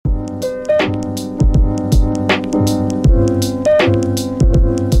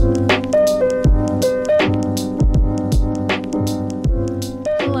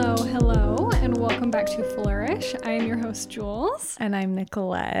And I'm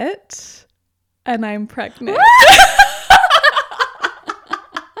Nicolette. And I'm pregnant.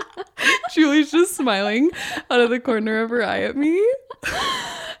 Julie's just smiling out of the corner of her eye at me.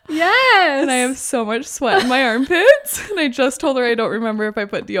 Yes. And I have so much sweat in my armpits. And I just told her I don't remember if I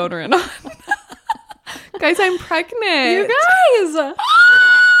put deodorant on. Guys, I'm pregnant. You guys.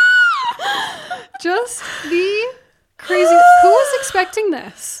 Just the crazy. Who was expecting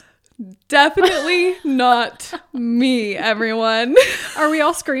this? Definitely not me, everyone. Are we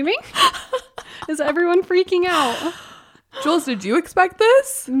all screaming? Is everyone freaking out? Jules, did you expect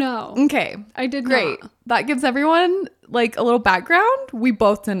this? No. Okay. I did Great. not. That gives everyone like a little background. We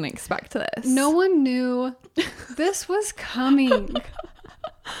both didn't expect this. No one knew this was coming.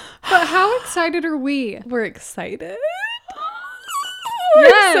 But how excited are we? We're excited.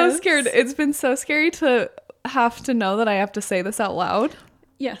 Yes. We're so scared. It's been so scary to have to know that I have to say this out loud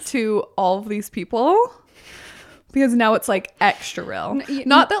Yes. to all of these people. Because now it's like extra real.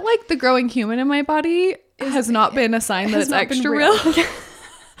 Not that like the growing human in my body has not been a sign that it's extra real.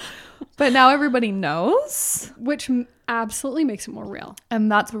 But now everybody knows. Which absolutely makes it more real.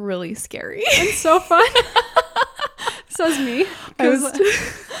 And that's really scary. And so fun. Says me.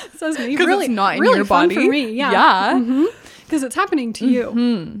 Says me. Because Really, it's not in really your fun body. for me. Yeah. Yeah. Because it's happening to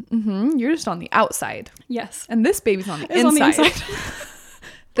you. You're just on the outside. Yes. And this baby's on the It's on the inside. inside.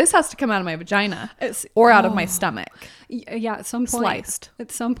 This has to come out of my vagina. It's Or out of my stomach. Yeah, at some point. Sliced.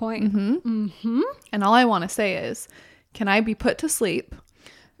 At some point. And all I want to say is, can I be put to sleep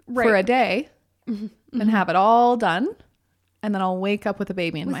for a day and have it all done? And then I'll wake up with a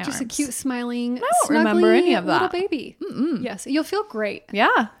baby in With my just arms. a cute, smiling, I don't remember any of little that. baby. Yes, you'll feel great. Yeah.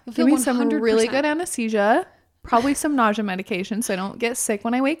 You'll Give feel me some 100%. really good anesthesia. Probably some nausea medication so I don't get sick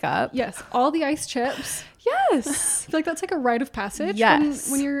when I wake up. Yes, all the ice chips. Yes. I feel like that's like a rite of passage Yes.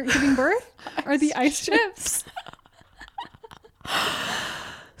 when you're giving birth. Are the ice chips.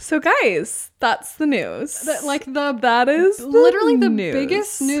 So guys, that's the news. That is literally the news.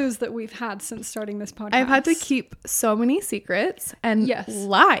 biggest news that we've had since starting this podcast. I've had to keep so many secrets and Yes.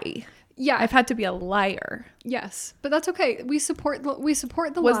 lie. Yeah. I've had to be a liar. Yes, but that's okay. We support the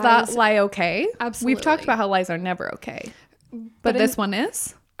Was lies. that lie okay? Absolutely. We've talked about how lies are never okay. But But this one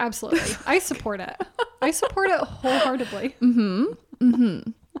is? Absolutely. I support it. I support it wholeheartedly.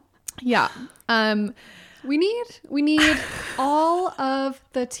 Yeah. We need all of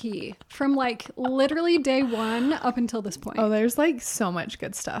the tea from like literally day one up until this point. Oh, there's like so much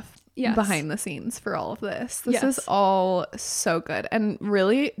good stuff Yes. behind the scenes for all of this. This Yes. is all so good. And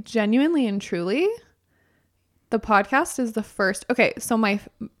really, genuinely and truly, the podcast is the first. Okay, so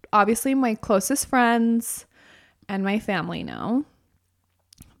obviously my closest friends and my family know.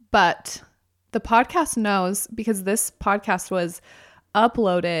 But the podcast knows because this podcast was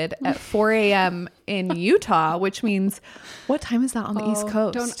uploaded at 4 a.m. in Utah, which means what time is that on the East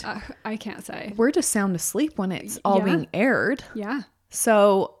Coast? I can't say. We're just sound asleep when it's all Yeah. being aired. Yeah.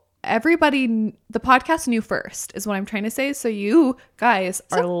 So the podcast knew first is what I'm trying to say. So you guys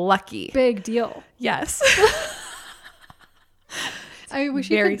are lucky. Big deal. Yes. I wish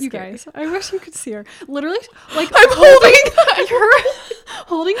very you scary. guys. I wish you could see her. Literally, like I'm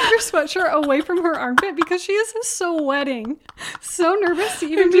holding her sweatshirt away from her armpit because she is sweating. So nervous to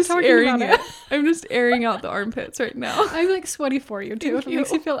even I'm be just talking airing about it. I'm just airing out the armpits right now. I'm like sweaty for you too. Thank If it you.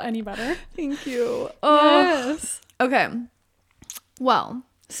 makes you feel any better. Thank you. Oh, Yes. okay. Well,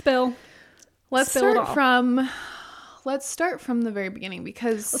 Spill. let's Spill it start all. from the very beginning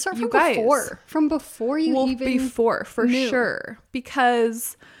because Let's start you from guys, before. From before you well, even before for knew. sure,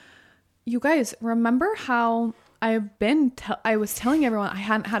 because you guys remember how I was telling everyone I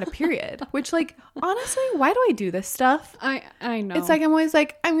hadn't had a period, which like honestly, why do I do this stuff? I know. It's like I'm always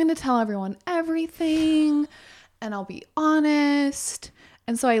like I'm gonna tell everyone everything, and I'll be honest.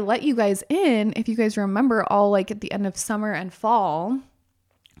 And so I let you guys in, if you guys remember, all like at the end of summer and fall,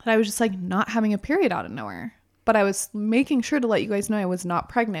 that I was just like not having a period out of nowhere. But I was making sure to let you guys know I was not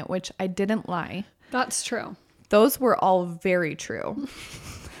pregnant, which I didn't lie. That's true. Those were all very true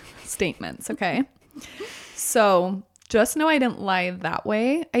statements, okay? So just know I didn't lie that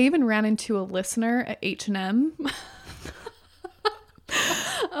way. I even ran into a listener at H&M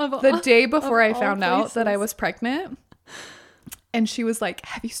the day before I found out that I was pregnant. And she was like,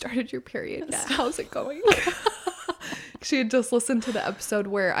 have you started your period yet? How's it going? She had just listened to the episode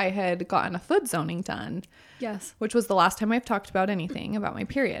where I had gotten a foot zoning done. Yes. Which was the last time I've talked about anything about my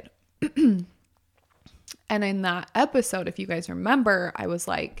period. And in that episode, if you guys remember, I was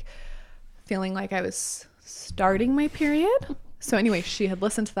like feeling like I was starting my period. So anyway, she had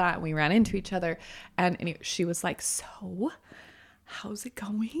listened to that and we ran into each other. And anyway, she was like, so how's it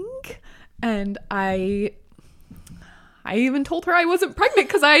going? And I I even told her I wasn't pregnant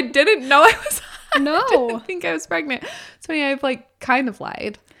because I didn't know I was. No. I didn't think I was pregnant. So yeah, I've like kind of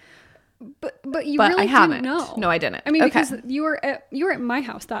lied. But you But really I haven't. didn't know. No, I didn't. I mean, Okay. because you were at my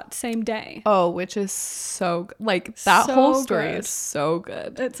house that same day. Oh, which is so like that So whole story good. is so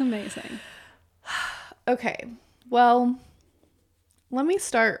good. It's amazing. Okay. Well, let's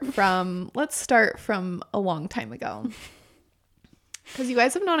start from a long time ago. Because you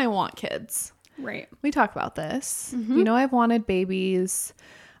guys have known I want kids. Right. We talk about this. You know, I've wanted babies.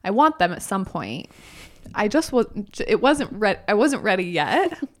 I want them at some point. I wasn't ready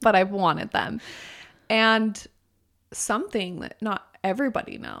yet, but I've wanted them. And something that not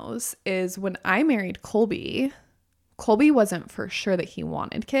everybody knows is when I married Colby wasn't for sure that he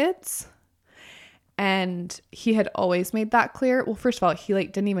wanted kids. And he had always made that clear. Well, first of all, he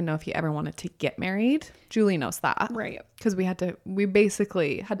like didn't even know if he ever wanted to get married. Julie knows that. Right. Because we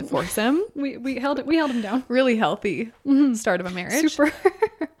basically had to force him. We held him down. Really healthy start of a marriage. Super.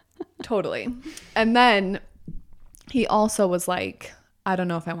 Totally. And then he also was like, I don't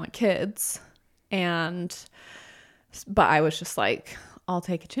know if I want kids. But I was just like, I'll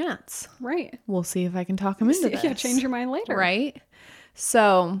take a chance. Right. We'll see if I can talk him into this. Yeah, change your mind later. Right.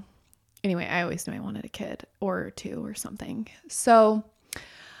 So anyway, I always knew I wanted a kid or two or something. So,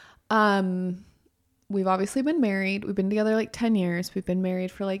 we've obviously been married. We've been together like 10 years. We've been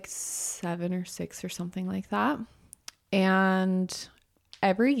married for like 7 or 6 or something like that. And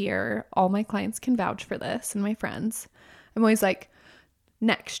every year, all my clients can vouch for this and my friends. I'm always like,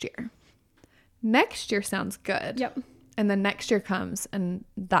 next year. Next year sounds good. Yep. And then next year comes and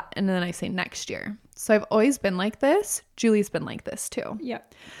then I say next year. So I've always been like this. Julie's been like this too.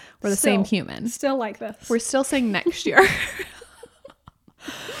 Yep. We're the same human. Still like this. We're still saying next year.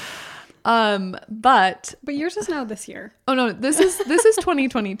 But yours is now this year. oh no, this is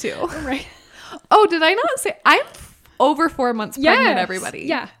 2022. Right. Oh, did I not say I'm over 4 months pregnant, everybody?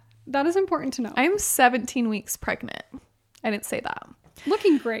 Yeah. That is important to know. I'm 17 weeks pregnant. I didn't say that.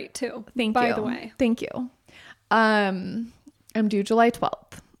 Looking great too. Thank by you. By the way. Thank you. I'm due July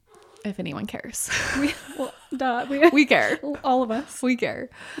 12th. If anyone cares. We care. All of us. We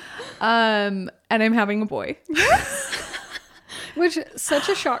care. And I'm having a boy. Which is such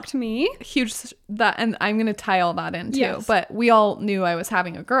a shock to me. Huge that, and I'm gonna tie all that in too. Yes. But we all knew I was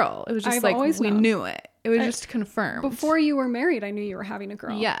having a girl. It was just I've always we known. knew it. It was just confirmed. Before you were married, I knew you were having a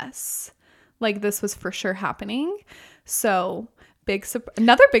girl. Yes. Like this was for sure happening. So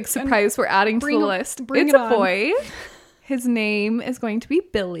another big surprise we're adding to the list. It's a boy. His name is going to be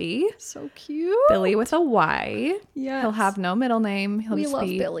Billy. So cute. Billy with a Y. Yes. He'll have no middle name. He'll We just love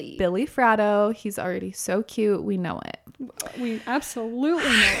be Billy. Billy Fratto. He's already so cute. We know it. We absolutely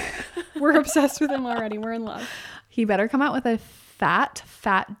know it. We're obsessed with him already. We're in love. He better come out with a fat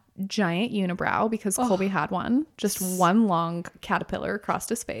giant unibrow because Colby had one. Just one long caterpillar across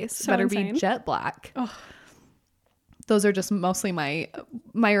his face. So Better insane. be jet black. Oh. Those are just mostly my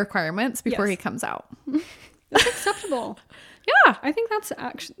requirements before he comes out. That's acceptable. Yeah. I think that's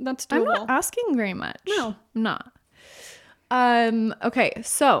doable. I'm not asking very much. No. I'm not. Okay,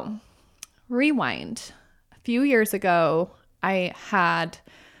 so rewind. A few years ago, I had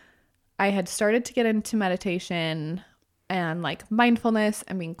started to get into meditation and like mindfulness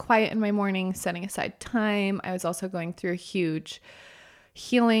and being quiet in my morning, setting aside time. I was also going through a huge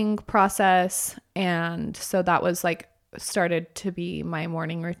healing process, and so that was like started to be my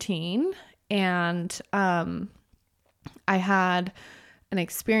morning routine. And I had an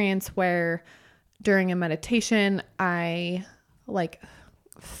experience where during a meditation, I like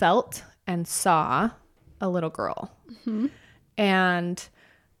felt and saw a little girl. Mm-hmm. And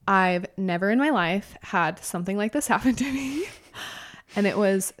I've never in my life had something like this happen to me. And it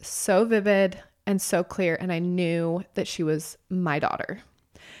was so vivid and so clear. And I knew that she was my daughter.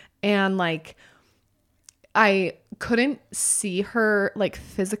 And like, I couldn't see her like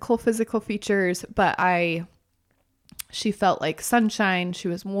physical features, but she felt like sunshine. She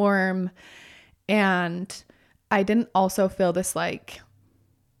was warm. And I didn't also feel this like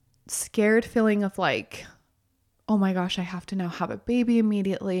scared feeling of like, oh my gosh, I have to now have a baby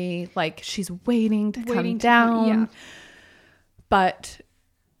immediately. Like she's waiting to come down. Yeah. But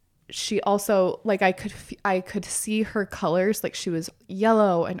she also like, I could see her colors. Like she was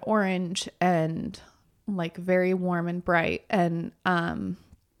yellow and orange and like very warm and bright. And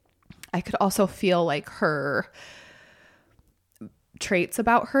I could also feel like her traits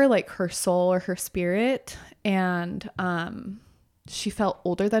about her, like her soul or her spirit. And she felt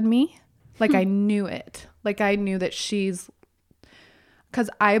older than me. Like I knew it. Like I knew that because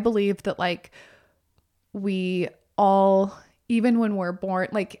I believe that like we all, even when we're born,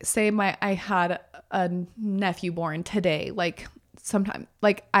 like say I had a nephew born today, like sometime,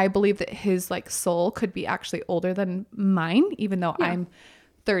 like I believe that his like soul could be actually older than mine, even though I'm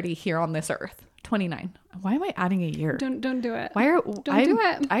 30 here on this earth. 29. Why am I adding a year? Don't do it. Why are Don't do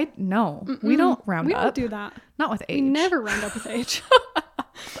it. I no. We don't round We up. don't do that. Not with age. We never round up with age.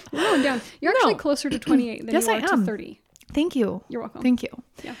 We're going down. You're actually closer to 28 than Yes, you are I am. to 30. Thank you. You're welcome. Thank you.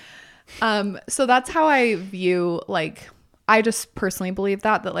 Yeah. So that's how I view, like, I just personally believe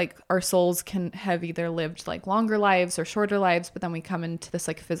that like our souls can have either lived like longer lives or shorter lives, but then we come into this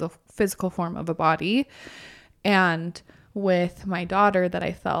like physical form of a body. And with my daughter that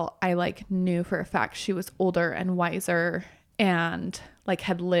I felt, I like knew for a fact she was older and wiser and like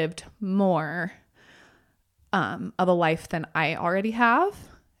had lived more of a life than I already have.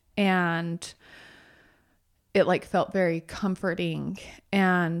 And it like felt very comforting.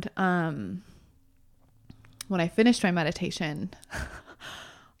 And when I finished my meditation,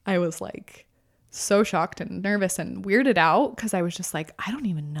 I was like so shocked and nervous and weirded out because I was just like, I don't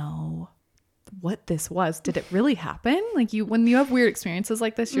even know what this was. Did it really happen? Like when you have weird experiences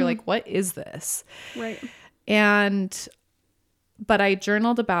like this, you're like, what is this? Right. But I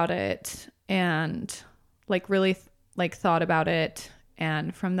journaled about it and like really like thought about it.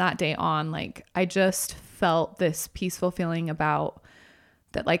 And from that day on, like I just felt this peaceful feeling about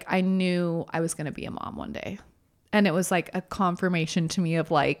that. Like I knew I was going to be a mom one day. And it was like a confirmation to me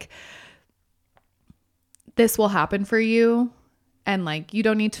of like, this will happen for you. And like, you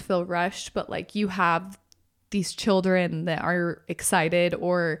don't need to feel rushed, but like you have these children that are excited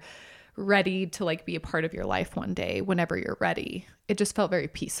or ready to like be a part of your life one day, whenever you're ready. It just felt very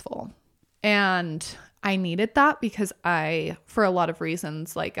peaceful. And I needed that because for a lot of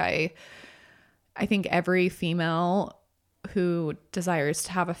reasons, like I think every female who desires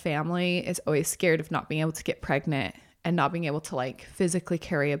to have a family is always scared of not being able to get pregnant and not being able to like physically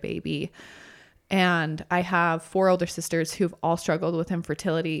carry a baby. And I have 4 older sisters who've all struggled with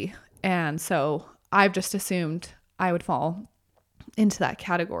infertility. And so I've just assumed I would fall into that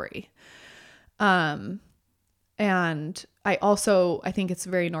category. And I think it's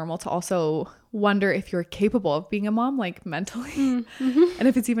very normal to also wonder if you're capable of being a mom, like mentally, and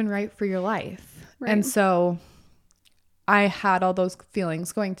if it's even right for your life. Right. And so I had all those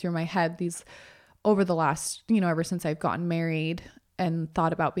feelings going through my head over the last, ever since I've gotten married and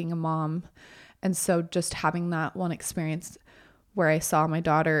thought about being a mom. And so just having that one experience where I saw my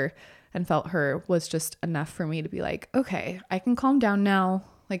daughter and felt her was just enough for me to be like, okay, I can calm down now.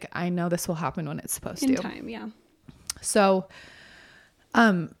 Like, I know this will happen when it's supposed to. In time, yeah. So,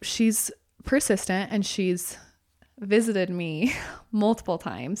 she's persistent and she's visited me multiple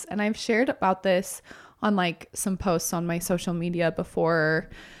times. And I've shared about this on like some posts on my social media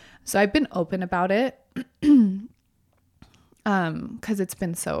before. So I've been open about it. Because it's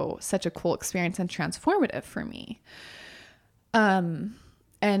been such a cool experience and transformative for me. And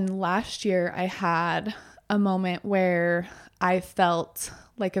last year I had a moment where I felt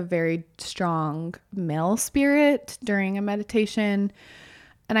like a very strong male spirit during a meditation,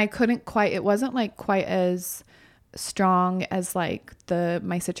 and it wasn't like quite as strong as like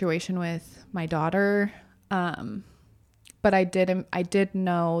my situation with my daughter. But I did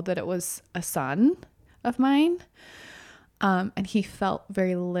know that it was a son of mine. And he felt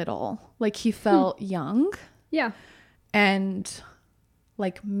very little, like he felt young. Yeah. And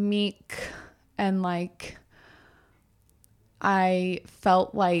like meek, and like I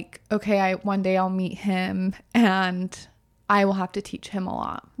felt like, okay, one day I'll meet him and I will have to teach him a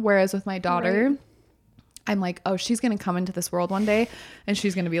lot. Whereas with my daughter, right, I'm like, oh, she's going to come into this world one day and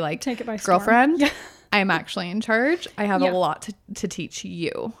she's going to be like, take it by storm. Girlfriend, yeah. I'm actually in charge. I have a lot to teach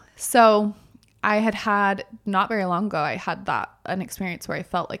you. So I had not very long ago, I had an experience where I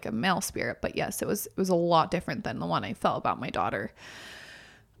felt like a male spirit, but yes, it was a lot different than the one I felt about my daughter.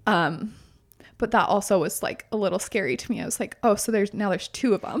 But that also was like a little scary to me. I was like, oh, so there's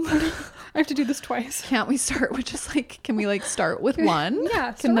 2 of them. I have to do this twice. Can't we start with can we like start with one?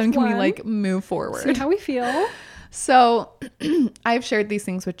 Yeah. And then can we like move forward? See how we feel. So I've shared these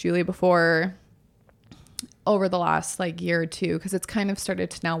things with Julie before over the last like year or two, because it's kind of started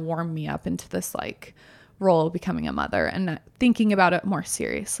to now warm me up into this like role of becoming a mother and thinking about it more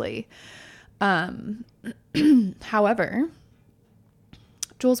seriously. However,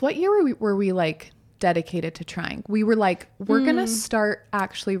 Jules, what year were we like dedicated to trying? We were like, we're going to start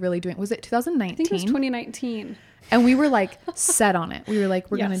actually really doing, was it 2019? I think it was 2019. And we were like set on it. We were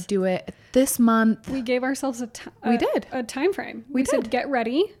like, we're going to do it this month. We gave ourselves a time frame. We said, get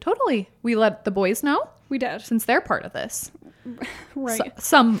ready. Totally. We let the boys know. We did. Since they're part of this. Right.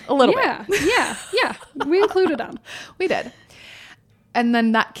 A little bit. Yeah. We included them. We did. And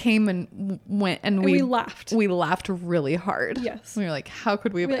then that came and went, and we laughed. We laughed really hard. Yes. We were like, how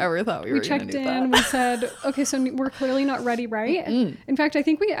could we have ever thought we were going to do that? We checked in. We said, okay, so we're clearly not ready, right? In fact, I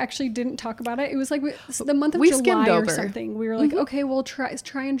think we actually didn't talk about it. It was like the month of July or something. We were like, okay, we'll try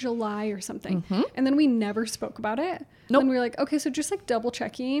in July or something. And then we never spoke about it. Nope. And we were like, okay, so just like double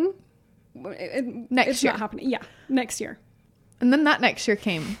checking. Next year. Not happening. Yeah, next year. And then that next year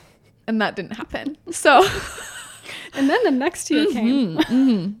came, and that didn't happen. So... And then the next year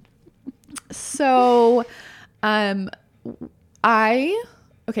came. So, so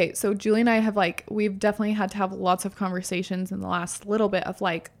Julie and I have like, we've definitely had to have lots of conversations in the last little bit of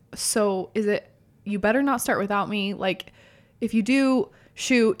like, so is it, you better not start without me. Like, if you do,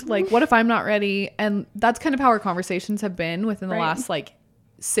 shoot, like, what if I'm not ready? And that's kind of how our conversations have been within the last like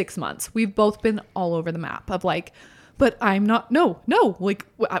 6 months. We've both been all over the map of like, but I'm not, no, like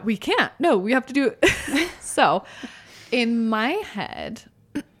we can't, no, we have to do it. So in my head,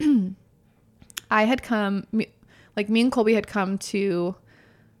 me and Colby had come to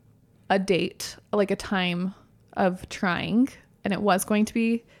a date, like a time of trying, and it was going to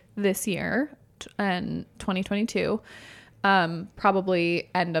be this year and 2022. Probably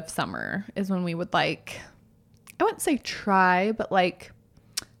end of summer is when we would like, I wouldn't say try, but like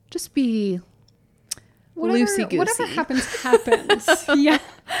just be loosey-goosey. Whatever happens. Yeah.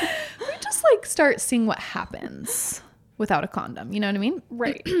 We just like start seeing what happens without a condom. You know what I mean?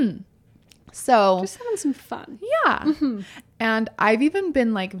 Right. So just having some fun. Yeah. And I've even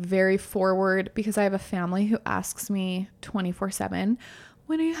been like very forward because I have a family who asks me 24/7,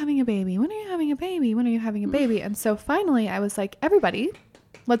 when are you having a baby? When are you having a baby? When are you having a baby? And so finally I was like, everybody,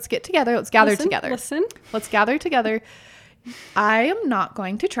 let's get together. Let's gather together. Let's gather together. I am not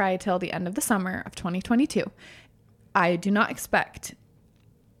going to try till the end of the summer of 2022. I do not expect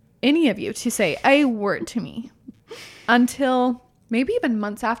any of you to say a word to me until maybe even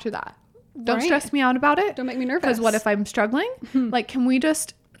months after that. Don't stress me out about it. Don't make me nervous. Because what if I'm struggling? Like, can we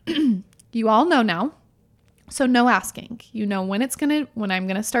just, you all know now. So no asking, you know, when I'm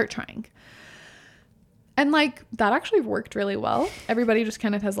going to start trying. And like, that actually worked really well. Everybody just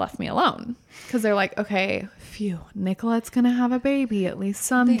kind of has left me alone because they're like, okay, phew, Nicolette's going to have a baby at least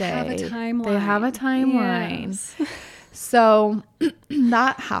someday. They have a timeline. Yes. So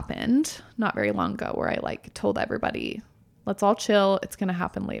that happened not very long ago where I like told everybody, let's all chill. It's going to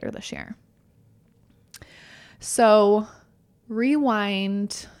happen later this year. So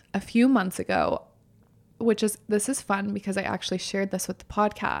rewind a few months ago, this is fun because I actually shared this with the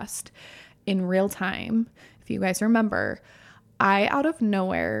podcast in real time. If you guys remember, I out of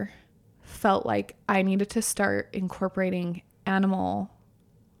nowhere felt like I needed to start incorporating animal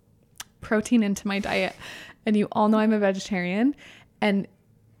protein into my diet. And you all know I'm a vegetarian, and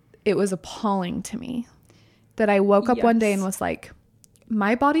it was appalling to me that I woke up one day and was like,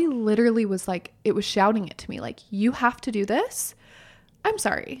 my body literally was like, it was shouting it to me, like, you have to do this. I'm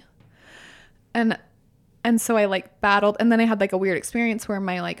sorry. And so I like battled, and then I had like a weird experience where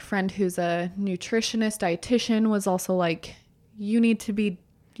my like friend who's a nutritionist, dietitian was also like, you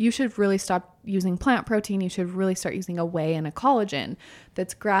should really stop using plant protein. You should really start using a whey and a collagen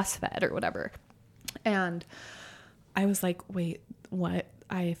that's grass fed or whatever. And I was like, wait, what?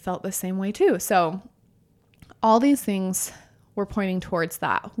 I felt the same way too. So all these things were pointing towards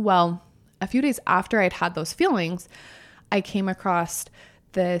that. Well, a few days after I'd had those feelings, I came across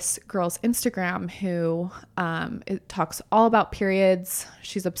this girl's Instagram who it talks all about periods.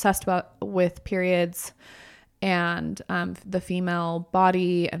 She's obsessed with periods and the female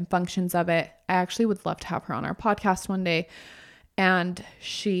body and functions of it. I actually would love to have her on our podcast one day. And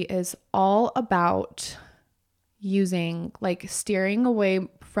she is all about steering away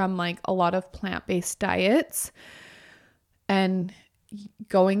from like a lot of plant-based diets and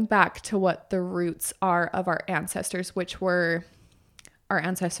going back to what the roots are of our ancestors, which were our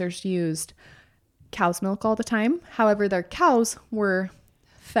ancestors used cow's milk all the time. However, their cows were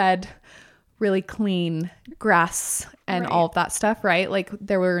fed really clean grass and all of that stuff, right? Like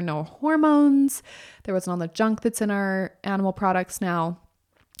there were no hormones. There wasn't all the junk that's in our animal products now,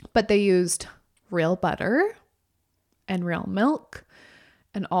 but they used real butter and real milk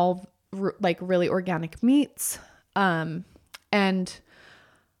and all like really organic meats. And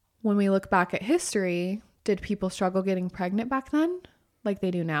when we look back at history, did people struggle getting pregnant back then like they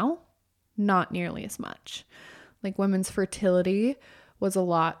do now? Not nearly as much. Like women's fertility was a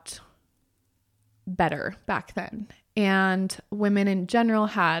lot better back then. And women in general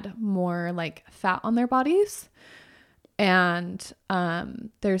had more like fat on their bodies. And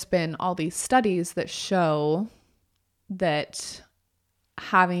there's been all these studies that show that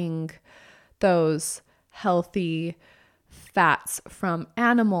having those healthy fats from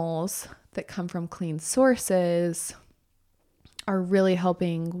animals that come from clean sources are really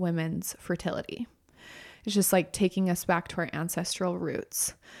helping women's fertility. It's just like taking us back to our ancestral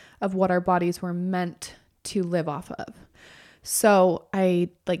roots of what our bodies were meant to live off of. So I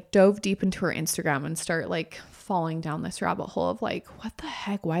like dove deep into her Instagram and start like falling down this rabbit hole of like, what the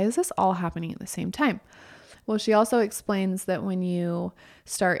heck? Why is this all happening at the same time? Well, she also explains that when you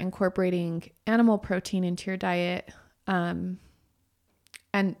start incorporating animal protein into your diet,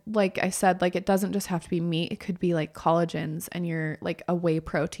 and like I said, like it doesn't just have to be meat. It could be like collagens and your like a whey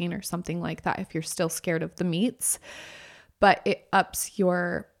protein or something like that if you're still scared of the meats, but it ups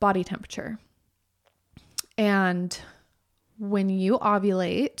your body temperature. And when you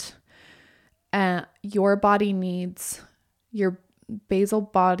ovulate, your body needs, your basal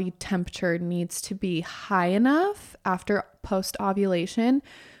body temperature needs to be high enough after post-ovulation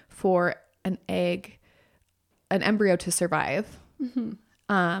for an embryo to survive. Mm-hmm.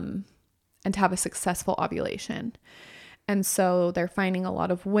 And to have a successful ovulation. And so they're finding a lot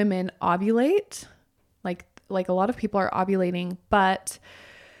of women ovulate, like a lot of people are ovulating, but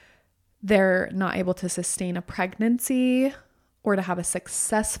they're not able to sustain a pregnancy or to have a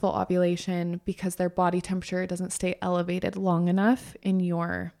successful ovulation because their body temperature doesn't stay elevated long enough in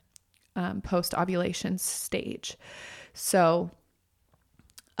your post-ovulation stage. So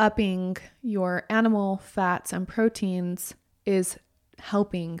upping your animal fats and proteins is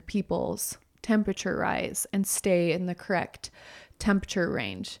helping people's temperature rise and stay in the correct temperature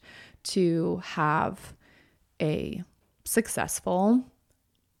range to have a successful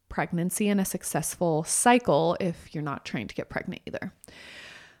pregnancy and a successful cycle if you're not trying to get pregnant either.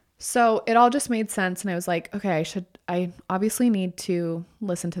 So it all just made sense. And I was like, okay, I obviously need to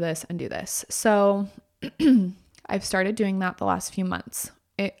listen to this and do this. So I've started doing that the last few months.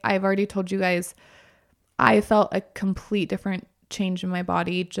 I've already told you guys, I felt a complete different change in my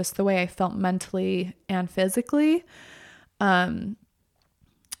body, just the way I felt mentally and physically, by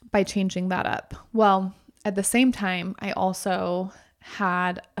changing that up. Well, at the same time, I also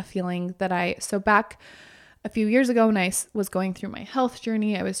had a feeling that so back a few years ago when I was going through my health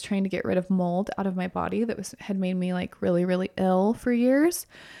journey, I was trying to get rid of mold out of my body that had made me like really, really ill for years.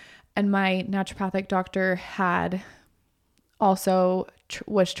 And my naturopathic doctor had also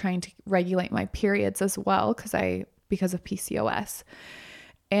was trying to regulate my periods as well because of PCOS.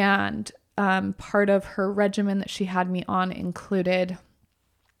 And part of her regimen that she had me on included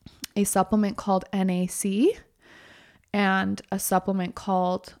a supplement called NAC and a supplement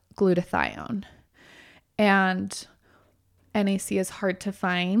called glutathione. And NAC is hard to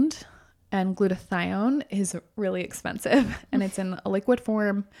find and glutathione is really expensive and it's in a liquid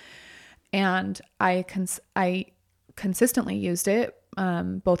form. And I consistently used it,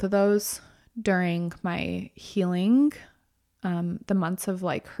 both of those during my healing, the months of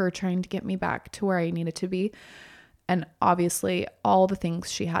like her trying to get me back to where I needed to be. And obviously all the things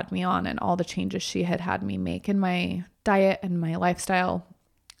she had me on and all the changes she had me make in my diet and my lifestyle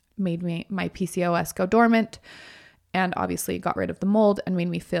made my PCOS go dormant and obviously got rid of the mold and made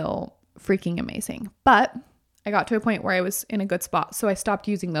me feel freaking amazing. But I got to a point where I was in a good spot. So I stopped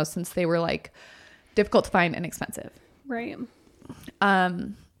using those since they were like difficult to find and expensive. Right.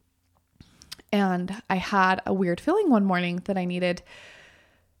 And I had a weird feeling one morning that I needed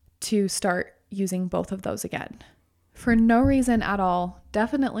to start using both of those again for no reason at all.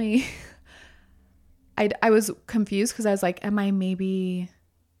 Definitely. I was confused because I was like, am I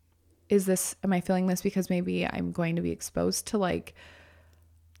feeling this because maybe I'm going to be exposed to like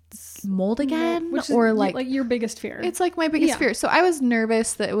mold again? Which or is like your biggest fear. It's like my biggest fear. So I was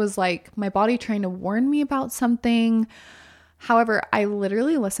nervous that it was like my body trying to warn me about something. However, I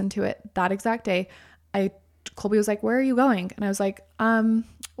literally listened to it that exact day. Colby was like, where are you going? And I was like,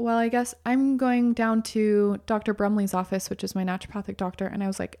 well, I guess I'm going down to Dr. Brumley's office, which is my naturopathic doctor. And I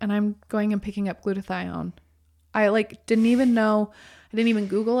was like, and I'm going and picking up glutathione. I like didn't even know, I didn't even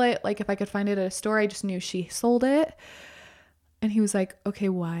Google it. Like if I could find it at a store, I just knew she sold it. And he was like, okay,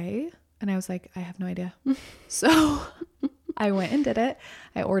 why? And I was like, I have no idea. So I went and did it.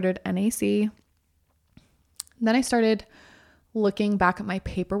 I ordered NAC. Then I started looking back at my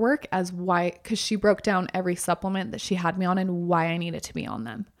paperwork as why, because she broke down every supplement that she had me on and why I needed to be on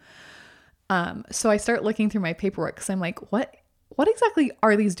them. So I start looking through my paperwork because I'm like, what exactly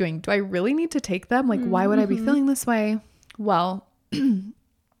are these doing? Do I really need to take them? Like, why would I be feeling this way? Well,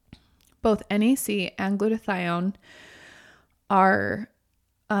 both NAC and glutathione are,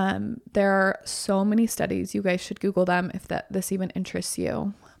 there are so many studies. You guys should Google them if this even interests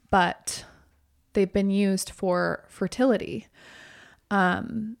you, but they've been used for fertility.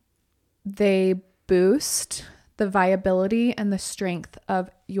 They boost the viability and the strength of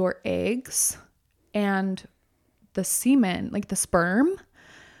your eggs and the semen, like the sperm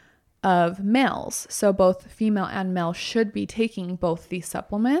of males. So both female and male should be taking both these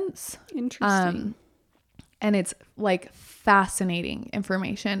supplements. Interesting. And it's like fascinating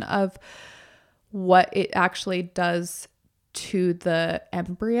information of what it actually does to the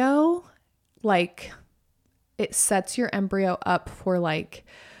embryo. Like it sets your embryo up for like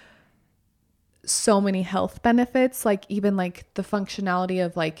so many health benefits, like even like the functionality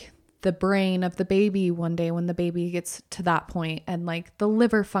of like the brain of the baby one day when the baby gets to that point, and like the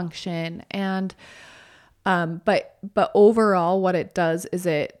liver function. And but overall what it does is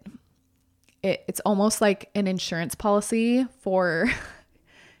it's almost like an insurance policy for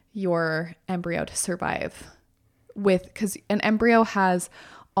your embryo to survive, because an embryo has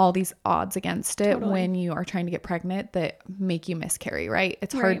all these odds against it. Totally. When you are trying to get pregnant that make you miscarry, right?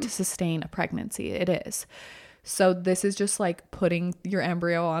 It's hard to sustain a pregnancy. It is. So this is just like putting your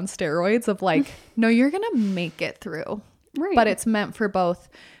embryo on steroids of like, no, you're going to make it through. Right. But it's meant for both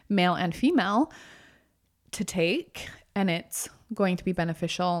male and female to take, and it's going to be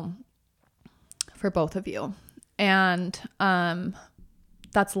beneficial for both of you. And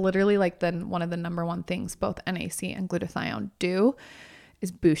that's literally like one of the number one things both NAC and glutathione do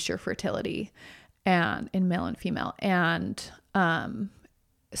is boost your fertility, and in male and female. And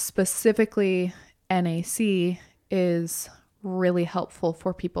specifically NAC is really helpful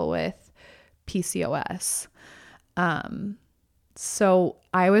for people with PCOS. So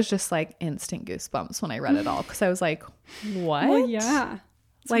I was just like instant goosebumps when I read it all, because I was like, what? Well, yeah.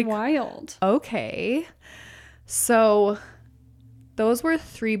 It's like wild. Okay. So those were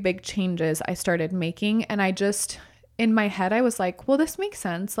 3 big changes I started making. And I just, in my head, I was like, well, this makes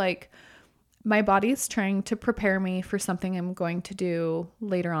sense. Like my body's trying to prepare me for something I'm going to do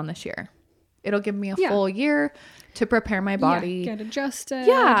later on this year. It'll give me a full year to prepare my body. Get adjusted.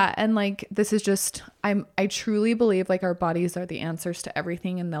 Yeah. And like, this is just, I truly believe like our bodies are the answers to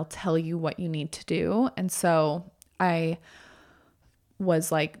everything, and they'll tell you what you need to do. And so I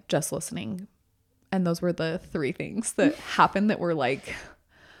was like just listening. And those were the 3 things that happened that were like,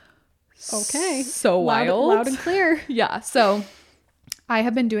 okay, so wild. Loud and clear. Yeah. So I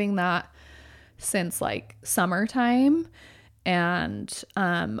have been doing that since like summertime. And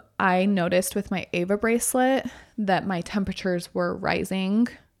I noticed with my Ava bracelet that my temperatures were rising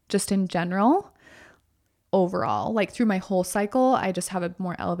just in general. Overall, like through my whole cycle, I just have a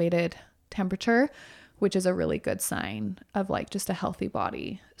more elevated temperature, which is a really good sign of like just a healthy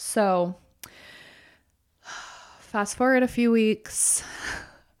body. So fast forward a few weeks,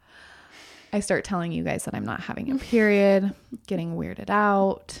 I start telling you guys that I'm not having a period, getting weirded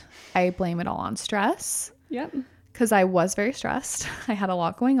out. I blame it all on stress. Yep. Because I was very stressed. I had a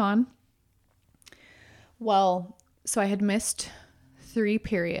lot going on. Well, so I had missed 3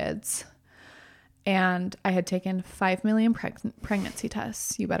 periods, and I had taken 5 million pregnancy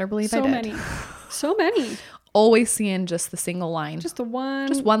tests. You better believe I did. So many. Always seeing just the single line. Just one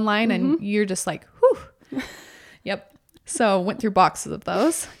line, mm-hmm. And you're just like, whew. Yep. So went through boxes of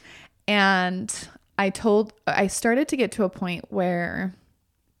those. And I started to get to a point where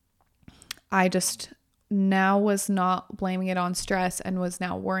I just now was not blaming it on stress, and was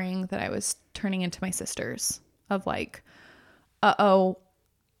now worrying that I was turning into my sisters of like, I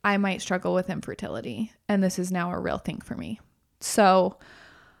might struggle with infertility, and this is now a real thing for me. So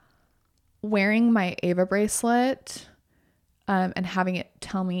wearing my Ava bracelet and having it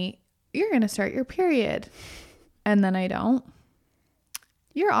tell me, you're going to start your period, and then I don't.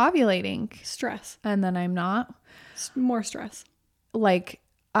 You're ovulating. Stress. And then I'm not. More stress. Like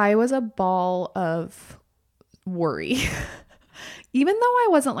I was a ball of worry. Even though I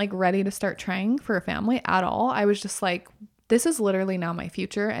wasn't like ready to start trying for a family at all, I was just like, this is literally now my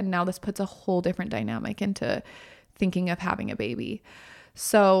future. And now this puts a whole different dynamic into thinking of having a baby.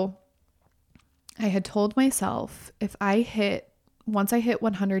 So I had told myself, once I hit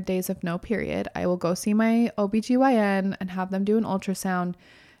 100 days of no period, I will go see my OBGYN and have them do an ultrasound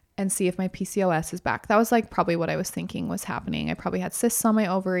and see if my PCOS is back. That was like probably what I was thinking was happening. I probably had cysts on my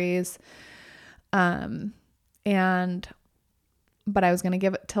ovaries. But I was going to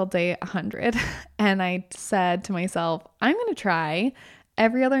give it till day 100. And I said to myself, I'm going to try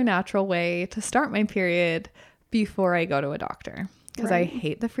every other natural way to start my period before I go to a doctor. Because I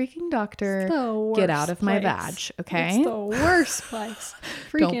hate the freaking doctor. Get out of my vag, okay? It's the worst place.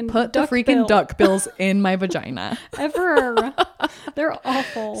 Don't put the freaking duck bills in my vagina. Ever. They're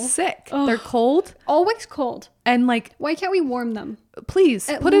awful. Sick. Ugh. They're cold. Always cold. And like... Why can't we warm them?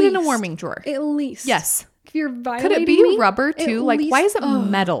 Please, put it in a warming drawer. At least. Yes. if you're violating could it be me, rubber too? Like, why is it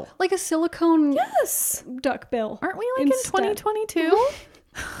metal? Like a silicone Yes. duck bill. Aren't we like instead. In 2022?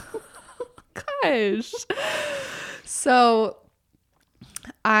 Gosh. So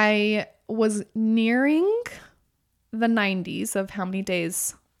I was nearing the 90s of how many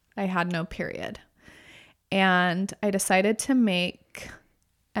days I had no period. And I decided to make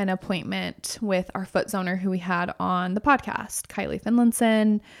an appointment with our foot zoner who we had on the podcast, Kylie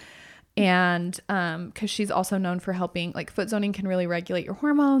Finlinson. And because she's also known for helping, like, foot zoning can really regulate your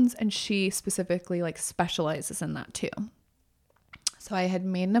hormones, and she specifically like specializes in that too. So I had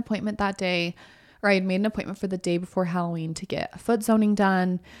made an appointment that day, or I had made an appointment for the day before Halloween to get a foot zoning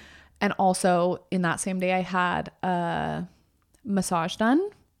done. And also in that same day I had a massage done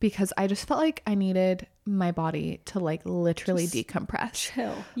because I just felt like I needed my body to like literally just decompress.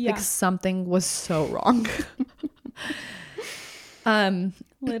 Chill. Yeah. Like something was so wrong.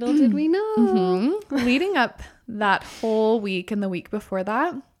 Little did we know. Mm-hmm. Leading up that whole week and the week before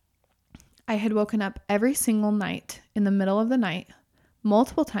that, I had woken up every single night in the middle of the night,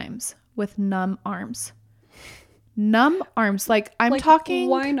 multiple times, with numb arms. Numb arms. Like, I'm like, talking.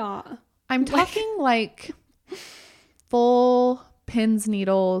 Why not? I'm talking like full pins,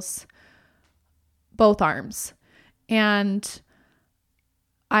 needles, both arms. And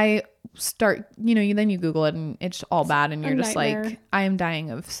I start, then you Google it and it's all bad. And you're just like, I am dying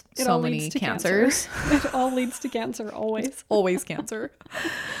of so many cancers. It all leads to cancer, always. Always cancer.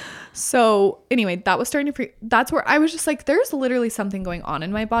 So anyway, that was starting to that's where I was just like, there's literally something going on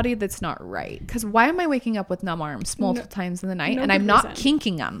in my body that's not right. Because why am I waking up with numb arms multiple times in the night and I'm not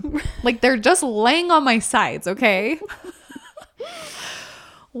kinking them? Like, they're just laying on my sides, okay?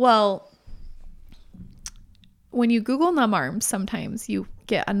 Well, when you Google numb arms, sometimes you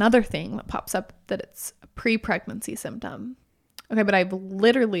get another thing that pops up that it's a pre-pregnancy symptom. Okay, but I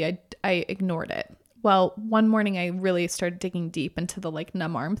ignored it. Well, one morning I really started digging deep into the like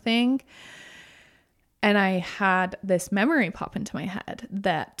numb arm thing. And I had this memory pop into my head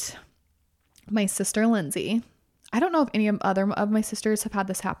that my sister Lindsay, I don't know if any other of my sisters have had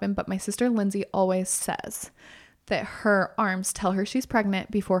this happen, but my sister Lindsay always says that her arms tell her she's pregnant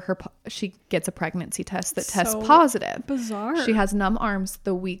before she gets a pregnancy test that tests positive. Bizarre. She has numb arms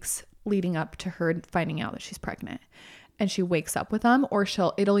the weeks leading up to her finding out that she's pregnant. And she wakes up with them, or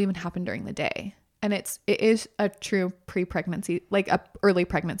it'll even happen during the day. And it is a true pre-pregnancy, like a early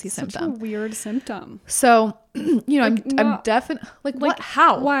pregnancy symptom. Such a weird symptom. So, I'm definitely like, what?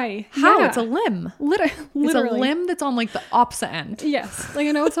 How? Why? How? Yeah. It's a limb. Literally. It's a limb that's on like the opposite end. Yes. Like,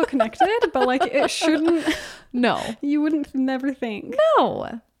 I know it's all connected, but like it shouldn't. No. You wouldn't never think.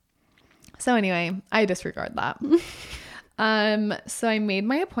 No. So anyway, I disregard that. So I made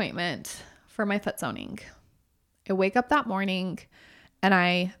my appointment for my foot zoning. I wake up that morning and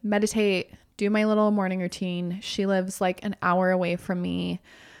I meditate, do my little morning routine. She lives like an hour away from me.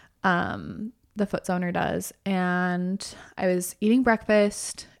 The foot zoner does. And I was eating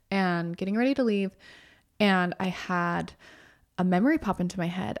breakfast and getting ready to leave. And I had a memory pop into my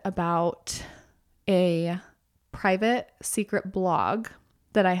head about a private secret blog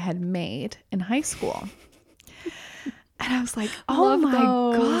that I had made in high school. And I was like, oh my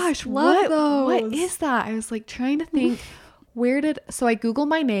gosh, what is that? I was like trying to think, so I Googled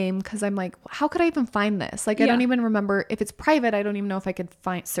my name because I'm like, how could I even find this? Like, I don't even remember if it's private. I don't even know if I could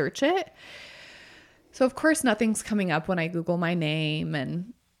search it. So of course nothing's coming up when I Google my name,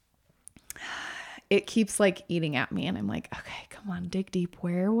 and it keeps like eating at me. And I'm like, okay, come on, dig deep.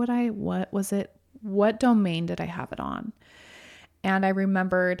 What was it? What domain did I have it on? And I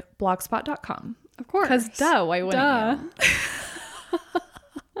remembered blogspot.com. Of course. Because why wouldn't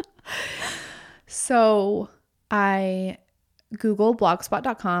you? So I Google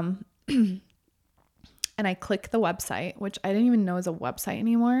blogspot.com and I click the website, which I didn't even know is a website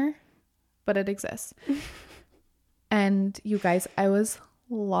anymore, but it exists. And you guys, I was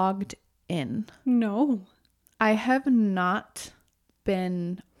logged in. No. I have not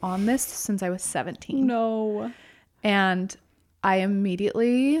been on this since I was 17. No. And I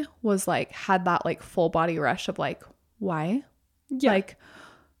immediately was like, had that like full body rush of like, why? Yeah. Like,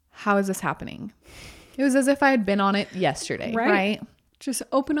 how is this happening? It was as if I had been on it yesterday, right? Just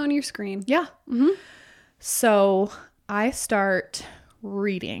open on your screen. Yeah. Mm-hmm. So I start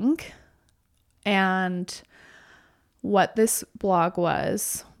reading, and what this blog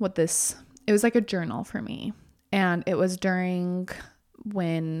was, it was like a journal for me. And it was during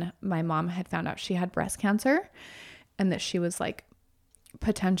when my mom had found out she had breast cancer and that she was like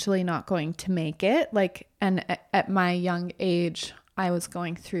potentially not going to make it. Like, and at my young age, I was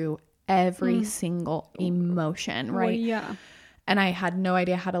going through every single emotion, right? Yeah. And I had no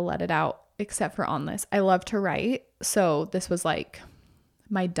idea how to let it out. except for on this. I love to write. So this was like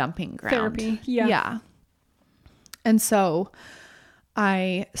my dumping ground. Therapy. Yeah. Yeah. And so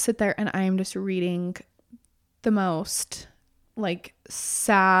I sit there and I am just reading the most like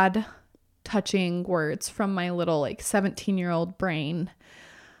sad, touching words from my little like 17-year-old brain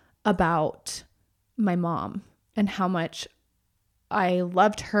about my mom and how much I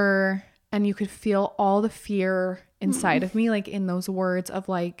loved her. And you could feel all the fear inside of me, like in those words of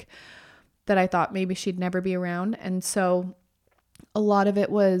like, that I thought maybe she'd never be around. And so a lot of it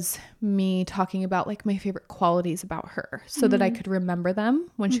was me talking about like my favorite qualities about her so that I could remember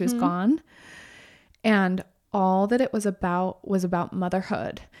them when she was gone. And all that it was about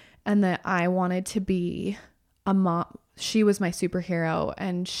motherhood, and that I wanted to be a mom. She was my superhero,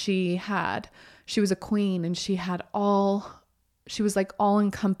 and she was a queen, and she was like all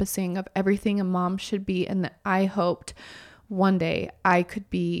encompassing of everything a mom should be. And that I hoped one day I could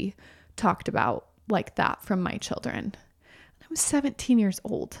be talked about like that from my children. I was 17 years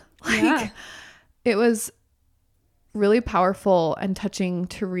old. Like, it was really powerful and touching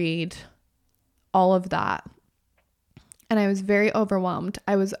to read all of that. And I was very overwhelmed.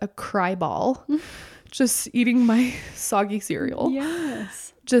 I was a cry ball, just eating my soggy cereal.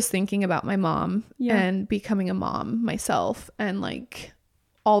 Yes. Just thinking about my mom and becoming a mom myself, and like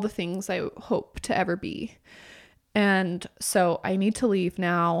all the things I hope to ever be. And so I need to leave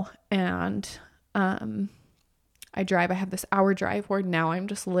now. And I drive. I have this hour drive where now I'm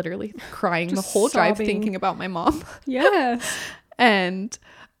just literally crying just the whole drive thinking about my mom. Yes. And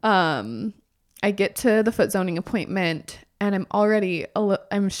I get to the foot zoning appointment, and I'm already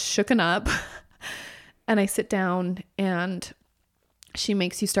I'm shooken up. And I sit down, and she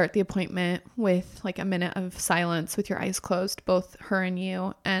makes you start the appointment with like a minute of silence with your eyes closed, both her and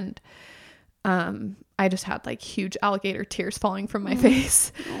you. And I just had like huge alligator tears falling from my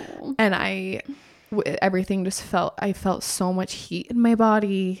face. And everything just I felt so much heat in my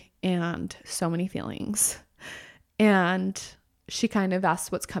body and so many feelings. And she kind of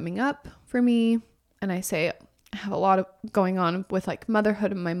asks what's coming up for me. And I say, I have a lot of going on with like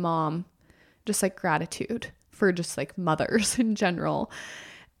motherhood and my mom, just like gratitude for just like mothers in general.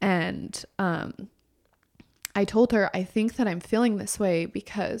 And I told her, I think that I'm feeling this way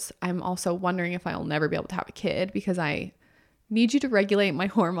because I'm also wondering if I'll never be able to have a kid, because I need you to regulate my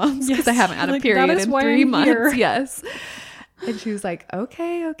hormones because I haven't had a period in 3 months. Here. Yes. And she was like,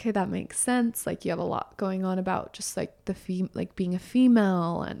 okay, that makes sense. Like, you have a lot going on about just like like being a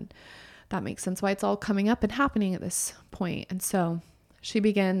female, and that makes sense why it's all coming up and happening at this point. And so she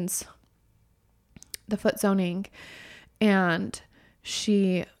begins the foot zoning, and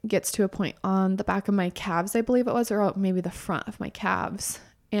she gets to a point on the back of my calves, I believe it was, or maybe the front of my calves.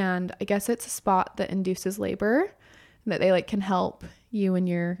 And I guess it's a spot that induces labor, that they like can help you when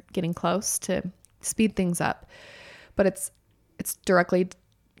you're getting close to speed things up. But it's directly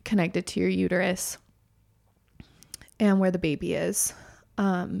connected to your uterus and where the baby is.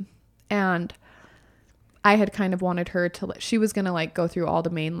 And I had kind of wanted her to, she was going to like go through all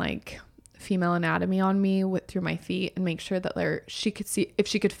the main like female anatomy on me through my feet and make sure that she could see if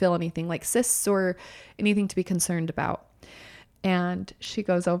she could feel anything like cysts or anything to be concerned about. And she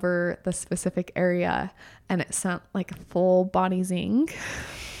goes over the specific area, and it sent like a full body zing.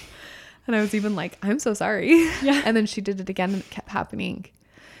 And I was even like, I'm so sorry. Yeah. And then she did it again, and it kept happening.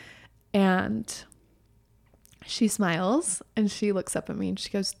 And she smiles, and she looks up at me, and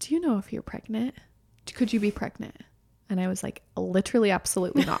she goes, do you know if you're pregnant? Could you be pregnant? And I was like, literally,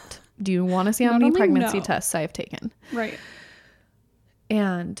 absolutely not. Do you want to see how many pregnancy tests I've taken? Right.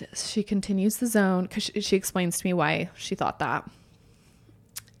 And she continues the zone because she explains to me why she thought that.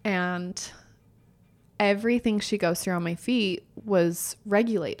 And everything she goes through on my feet was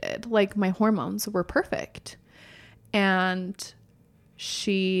regulated. Like, my hormones were perfect. And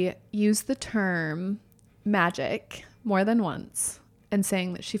she used the term magic more than once, and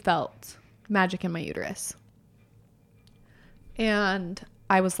saying that she felt magic in my uterus. And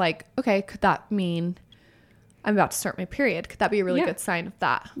I was like, okay, could that mean I'm about to start my period? Could that be a really good sign of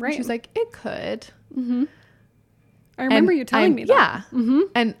that? Right. And she was like, it could. Mm-hmm. I remember you telling me that. Yeah. Mm-hmm.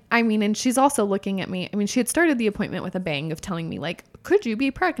 And I mean, and she's also looking at me. I mean, she had started the appointment with a bang of telling me like, could you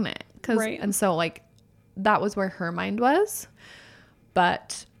be pregnant? Right. And so like, that was where her mind was.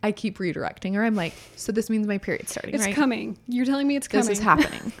 But I keep redirecting her. I'm like, so this means my period's starting, it's right? It's coming. You're telling me it's coming. This is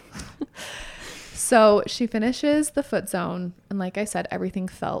happening. So she finishes the foot zone. And like I said, everything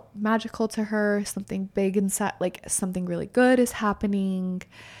felt magical to her. Something big and like something really good is happening.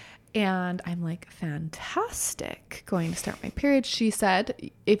 And I'm like, fantastic. Going to start my period. She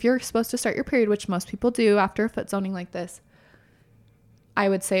said, if you're supposed to start your period, which most people do after a foot zoning like this, I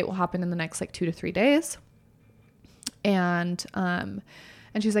would say it will happen in the next like 2 to 3 days. And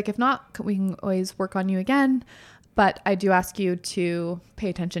she's like, if not, we can always work on you again. But I do ask you to pay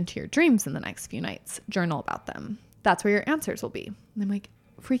attention to your dreams in the next few nights. Journal about them. That's where your answers will be. And I'm like,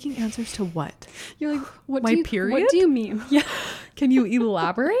 freaking answers to what? You're like, what period? What do you mean? Yeah. Can you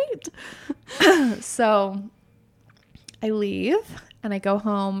elaborate? So I leave and I go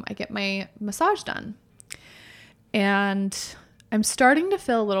home. I get my massage done. And I'm starting to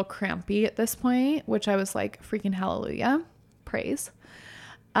feel a little crampy at this point, which I was like, freaking hallelujah. Praise.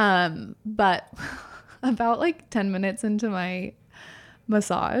 But about like 10 minutes into my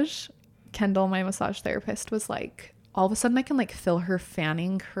massage, Kendall, my massage therapist, was like, all of a sudden I can like feel her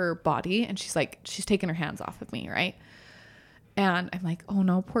fanning her body, and she's taking her hands off of me, right? And I'm like, oh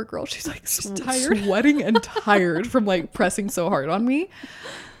no, poor girl. She's like tired, sweating and tired from like pressing so hard on me.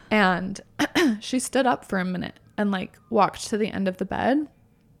 And she stood up for a minute and like walked to the end of the bed.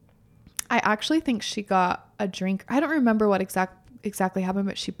 I actually think she got a drink. I don't remember what exactly happened,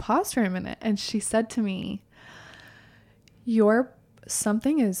 but she paused for a minute and she said to me,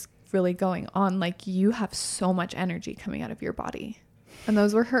 something is really going on. Like, you have so much energy coming out of your body. And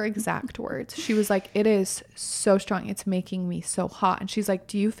those were her exact words. She was like, it is so strong. It's making me so hot. And she's like,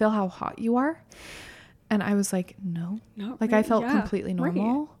 do you feel how hot you are? And I was like, no. Like, really? I felt completely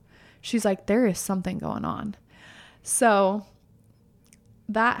normal. Right. She's like, there is something going on. So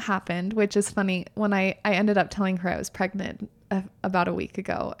that happened, which is funny. When I ended up telling her I was pregnant about a week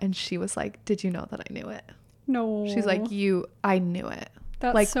ago, and she was like, did you know that I knew it? No. She's like, I knew it.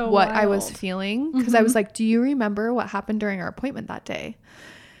 That's like so what wild. I was feeling. Because I was like, do you remember what happened during our appointment that day?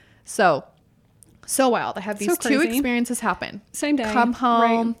 So wild. I have these two experiences happen. Same day. Come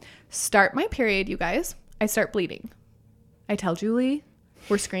home, start my period, you guys. I start bleeding. I tell Julie,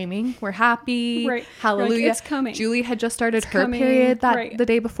 we're screaming, we're happy. Right. Hallelujah. Like, it's coming. Julie had just started her period the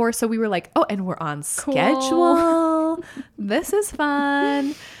day before. So we were like, oh, and we're on schedule. This is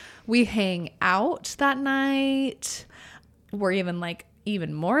fun. We hang out that night. We're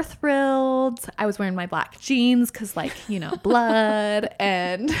even more thrilled. I was wearing my black jeans because, like, blood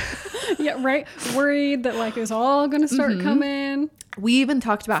and worried that like it was all gonna start coming. We even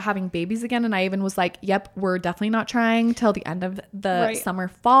talked about having babies again, and I even was like, yep, we're definitely not trying till the end of the summer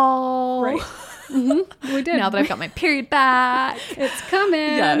fall. We did. Now that I've got my period back, it's coming.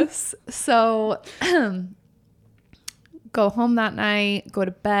 Yes. So go home that night, go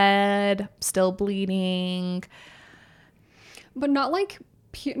to bed, still bleeding. But not like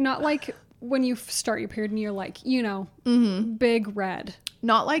when you start your period and you're like, big red.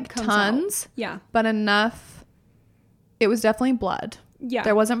 Not like tons. Out. Yeah. But enough. It was definitely blood. Yeah.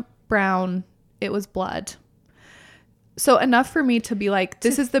 There wasn't brown. It was blood. So enough for me to be like,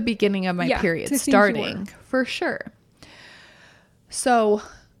 this is the beginning of my period starting. For sure. So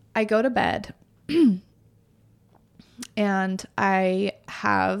I go to bed and I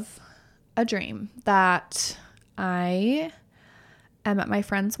have a dream that I am at my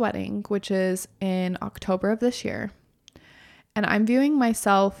friend's wedding, which is in October of this year. And I'm viewing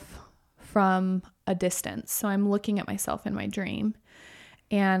myself from a distance. So I'm looking at myself in my dream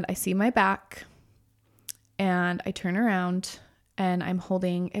and I see my back and I turn around and I'm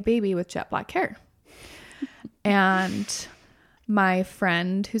holding a baby with jet black hair. And my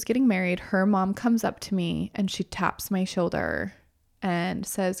friend who's getting married, her mom comes up to me and she taps my shoulder and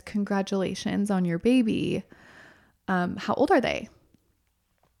says, congratulations on your baby. How old are they?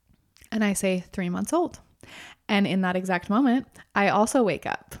 And I say 3 months old. And in that exact moment, I also wake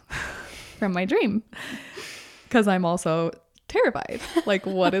up from my dream because I'm also terrified. Like,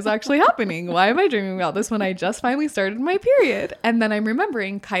 what is actually happening? Why am I dreaming about this when I just finally started my period? And then I'm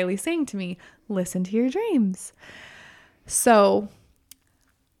remembering Kylie saying to me, listen to your dreams. So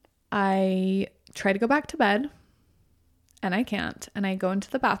I try to go back to bed and I can't. And I go into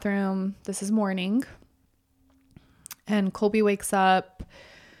the bathroom. This is morning. And Colby wakes up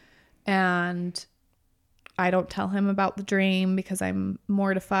and I don't tell him about the dream because I'm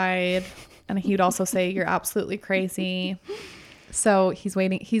mortified. And he'd also say, you're absolutely crazy. So he's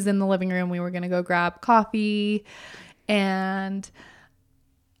waiting. He's in the living room. We were going to go grab coffee and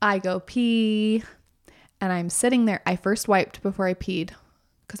I go pee and I'm sitting there. I first wiped before I peed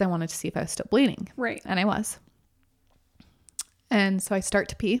because I wanted to see if I was still bleeding. Right. And I was. And so I start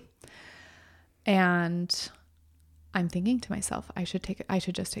to pee and I'm thinking to myself, I should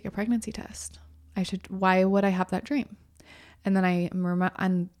just take a pregnancy test. Why would I have that dream? And then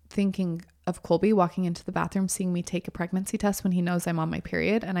I'm thinking of Colby walking into the bathroom, seeing me take a pregnancy test when he knows I'm on my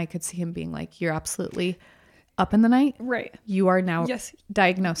period. And I could see him being like, you're absolutely up in the night. Right. You are now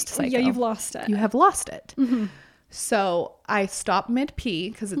diagnosed psycho. Yeah, you've lost it. You have lost it. Mm-hmm. So I stop mid pee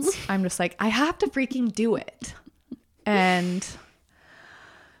because I'm just like, I have to freaking do it. And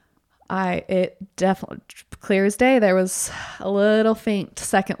it definitely, clear as day, there was a little faint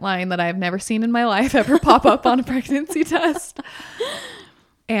second line that I've never seen in my life ever pop up on a pregnancy test.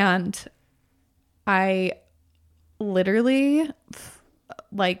 And I literally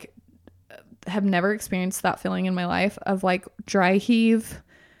like have never experienced that feeling in my life of like dry heave,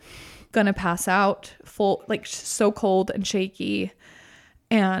 gonna pass out, full, like so cold and shaky.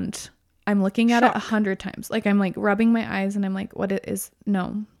 And I'm looking at it 100 times. Like I'm like rubbing my eyes and I'm like, what it is?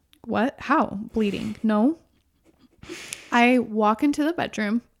 No. What? How? Bleeding? No. I walk into the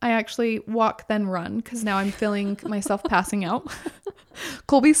bedroom. I actually walk, then run, because now I'm feeling myself passing out.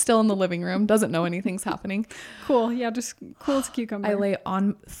 Colby's still in the living room, doesn't know anything's happening. Cool. Yeah, just cool as a cucumber. I lay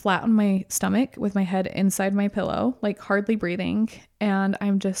flat on my stomach with my head inside my pillow, like hardly breathing. And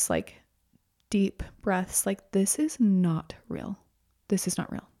I'm just like deep breaths, like, this is not real. This is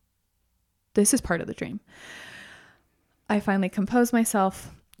not real. This is part of the dream. I finally compose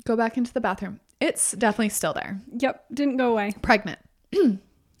myself, go back into the bathroom. It's definitely still there. Yep. Didn't go away. Pregnant.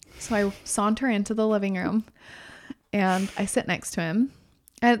 So I saunter into the living room and I sit next to him.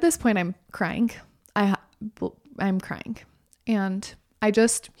 And at this point, I'm crying. I'm crying. And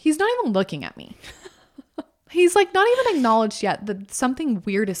he's not even looking at me. He's like not even acknowledged yet that something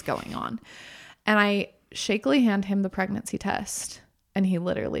weird is going on. And I shakily hand him the pregnancy test. And he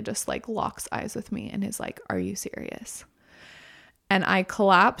literally just like locks eyes with me and is like, "Are you serious?" And I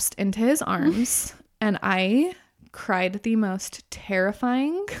collapsed into his arms and I cried the most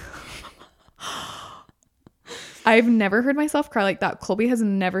terrifying. I've never heard myself cry like that. Colby has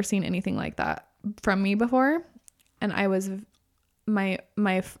never seen anything like that from me before. And my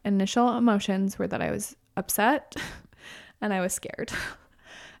initial emotions were that I was upset and I was scared.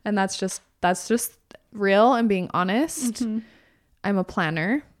 And that's just real and being honest. Mm-hmm. I'm a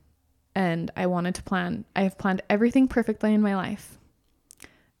planner and I wanted to plan. I have planned everything perfectly in my life.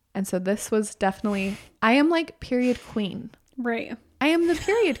 And so this was definitely, I am like period queen. Right. I am the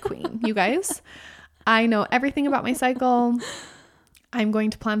period queen, you guys. I know everything about my cycle. I'm going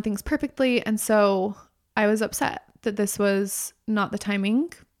to plan things perfectly. And so I was upset that this was not the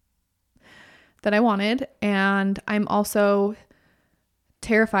timing that I wanted. And I'm also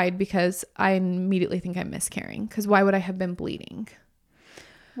terrified because I immediately think I'm miscarrying. Because why would I have been bleeding?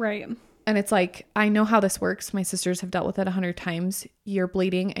 Right. And it's like, I know how this works. My sisters have dealt with it 100 times. You're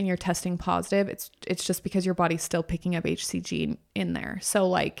bleeding and you're testing positive. It's just because your body's still picking up HCG in there. So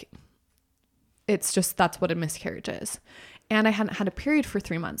like, it's just, that's what a miscarriage is. And I hadn't had a period for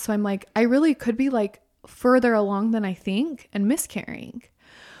 3 months. So I'm like, I really could be like further along than I think and miscarrying.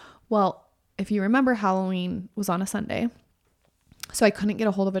 Well, if you remember, Halloween was on a Sunday. So I couldn't get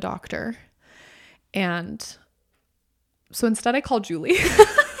a hold of a doctor. And so instead I called Julie.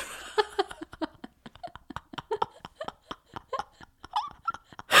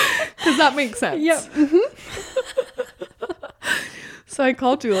 Does that make sense? Yep. Mm-hmm. So I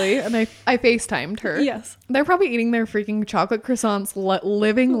called Julie and I FaceTimed her. Yes. They're probably eating their freaking chocolate croissants,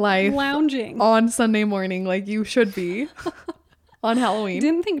 living life. Lounging. On Sunday morning like you should be on Halloween.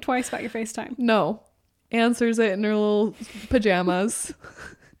 Didn't think twice about your FaceTime. No. Answers it in her little pajamas.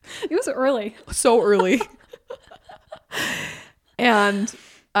 It was early. So early. And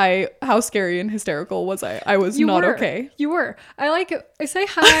how scary and hysterical was I? I was not okay. You were. I say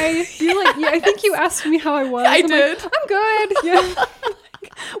hi. You like, yeah, I think you asked me how I was. I did. Like, I'm good. Yeah.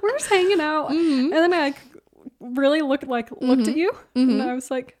 We're just hanging out. Mm-hmm. And then I really looked mm-hmm. at you. Mm-hmm. And I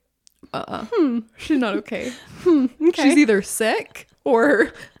was like, she's not okay. Okay. She's either sick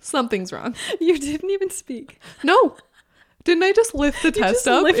or something's wrong. You didn't even speak. No. Didn't I just lift the test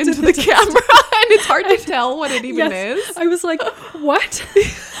up into the camera? And it's hard to tell what it even is. I was like, what?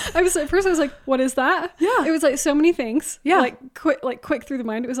 At first I was like, what is that? Yeah. It was like so many things. Yeah. Quick through the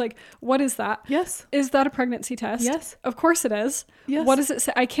mind. It was like, what is that? Yes. Is that a pregnancy test? Yes. Of course it is. Yes. What does it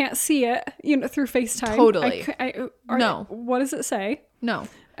say? I can't see it, through FaceTime. Totally. No. What does it say? No.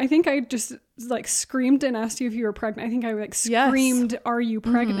 I think I just like screamed and asked you if you were pregnant. I think I screamed, yes. Are you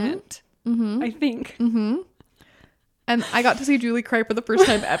pregnant? Mm-hmm. I think. Mm-hmm. And I got to see Julie cry for the first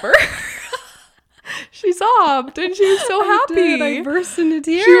time ever. She sobbed and she was so happy. I burst into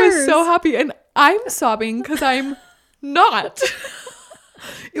tears. She was so happy. And I'm sobbing because I'm not.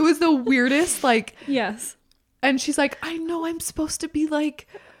 It was the weirdest, like. Yes. And she's like, I know I'm supposed to be like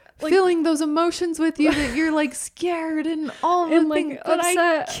feeling those emotions with you, that you're like scared and all the things, but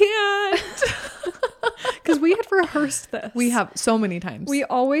I can't. because we had rehearsed this. We have so many times. We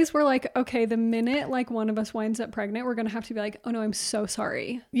always were like, okay, the minute like one of us winds up pregnant, we're gonna have to be like, oh no, I'm so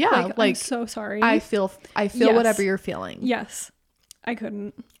sorry. Yeah, I'm so sorry. I feel yes. Whatever you're feeling. Yes, I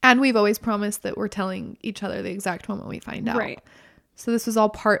couldn't. And we've always promised that we're telling each other the exact moment we find out. Right. So this was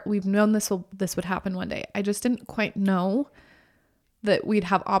all we've known this would happen one day. I just didn't quite know that we'd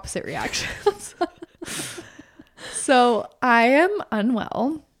have opposite reactions. So I am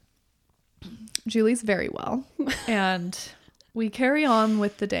unwell. Julie's very well. And we carry on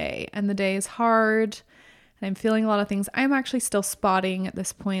with the day. And the day is hard. And I'm feeling a lot of things. I'm actually still spotting at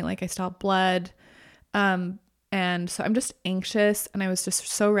this point. Like I still have blood. And so I'm just anxious. And I was just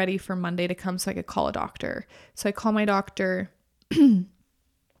so ready for Monday to come so I could call a doctor. So I call my doctor. And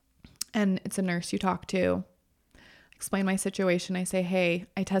it's a nurse you talk to. Explain my situation. I say, hey,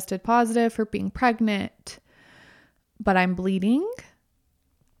 I tested positive for being pregnant, but I'm bleeding.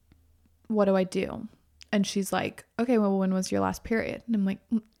 What do I do? And she's like, okay, well, when was your last period? And I'm like,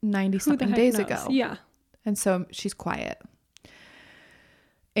 90 something days ago. Yeah. And so she's quiet.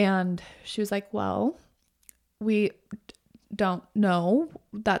 And she was like, well, we don't know.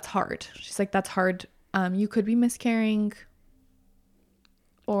 That's hard. She's like, that's hard. You could be miscarrying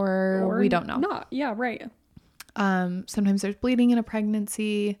or we don't know. Not. Yeah, right. Sometimes there's bleeding in a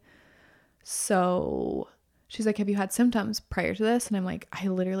pregnancy. So she's like, have you had symptoms prior to this? And I'm like, I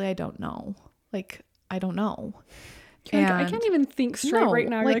don't know. Like, I don't know. Like, I can't even think straight right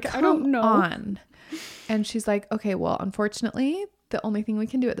now. You're like, I don't know. On. And she's like, okay, well, unfortunately, the only thing we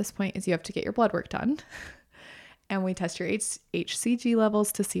can do at this point is you have to get your blood work done. And we test your HCG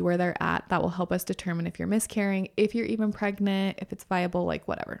levels to see where they're at. That will help us determine if you're miscarrying, if you're even pregnant, if it's viable, like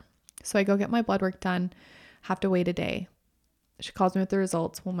whatever. So I go get my blood work done. Have to wait a day. She calls me with the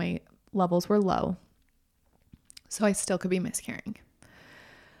results. Well, my levels were low. So I still could be miscarrying.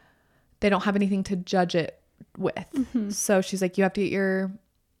 They don't have anything to judge it with. Mm-hmm. So she's like, you have to get your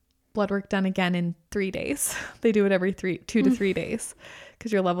blood work done again in 3 days. They do it every 2 to 3 days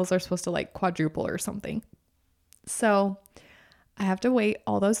because your levels are supposed to like quadruple or something. So I have to wait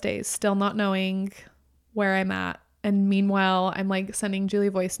all those days, still not knowing where I'm at. And meanwhile, I'm like sending Julie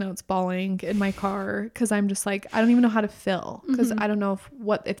voice notes, bawling in my car because I'm just like, I don't even know how to feel because I don't know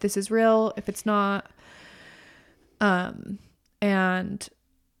if this is real, if it's not. And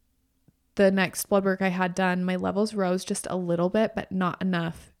the next blood work I had done, my levels rose just a little bit, but not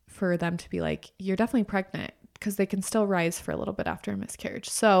enough for them to be like, you're definitely pregnant, because they can still rise for a little bit after a miscarriage.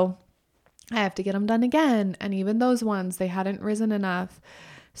 So I have to get them done again. And even those ones, they hadn't risen enough.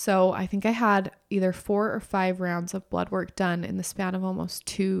 So I think I had either 4 or 5 rounds of blood work done in the span of almost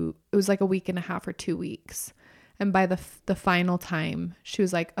 2. It was like a week and a half or 2 weeks. And by the final time, she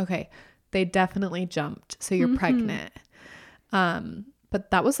was like, okay, they definitely jumped. So you're pregnant.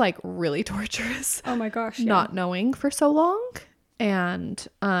 But that was like really torturous. Oh my gosh. Yeah. Not knowing for so long. And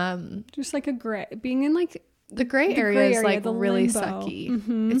just like being in like the gray area is like really limbo. Sucky.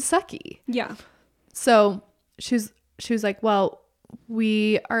 Mm-hmm. It's sucky. Yeah. So she was like, well,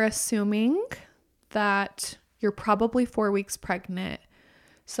 we are assuming that you're probably 4 weeks pregnant.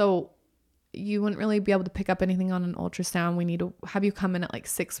 So you wouldn't really be able to pick up anything on an ultrasound. We need to have you come in at like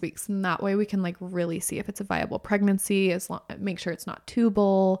 6 weeks. And that way we can like really see if it's a viable pregnancy, make sure it's not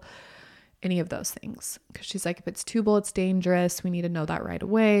tubal, any of those things. Because she's like, if it's tubal, it's dangerous. We need to know that right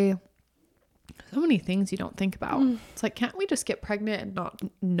away. So many things you don't think about. It's like, can't we just get pregnant and not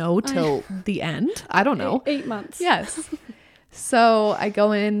know till the end? I don't know. 8 months. Yes. So I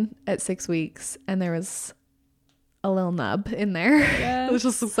go in at 6 weeks and there was a little nub in there. Yes. It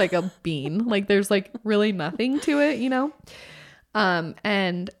just looks like a bean. Like there's like really nothing to it, you know?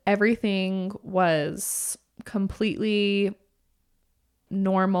 And everything was completely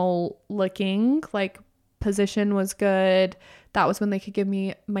normal looking. Like position was good. That was when they could give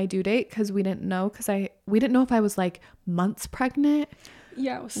me my due date, because we didn't know if I was like months pregnant.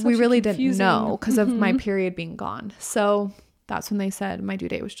 Yeah, it was we really didn't know because of my period being gone. So that's when they said my due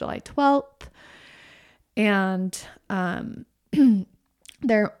date was July 12th. And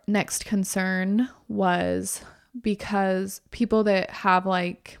their next concern was because people that have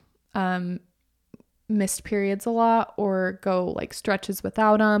like missed periods a lot or go like stretches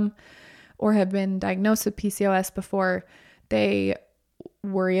without them or have been diagnosed with PCOS before, they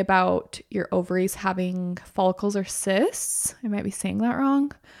worry about your ovaries having follicles or cysts. I might be saying that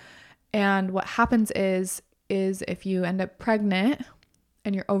wrong. And what happens is if you end up pregnant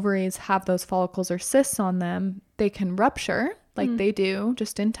and your ovaries have those follicles or cysts on them, they can rupture like they do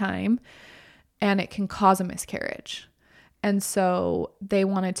just in time, and it can cause a miscarriage. And so they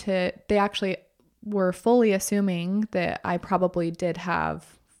actually were fully assuming that I probably did have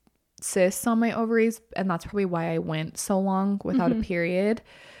cysts on my ovaries, and that's probably why I went so long without a period,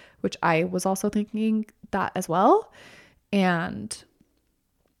 which I was also thinking that as well. And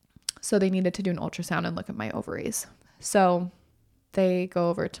so they needed to do an ultrasound and look at my ovaries. So they go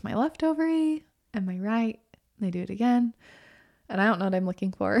over to my left ovary and my right. They do it again. And I don't know what I'm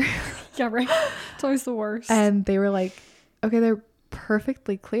looking for. Yeah, right. It's always the worst. And they were like, okay, they're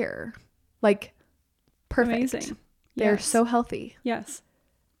perfectly clear. Like, perfect. Amazing. They're Yes. so healthy. Yes.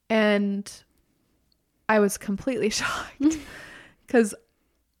 And I was completely shocked because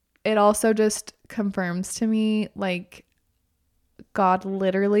it also just confirms to me, like, God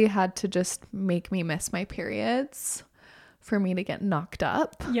literally had to just make me miss my periods for me to get knocked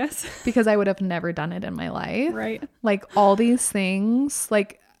up. Yes. Because I would have never done it in my life. Right. Like, all these things,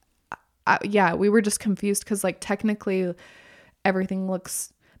 like, yeah, we were just confused because, like, technically everything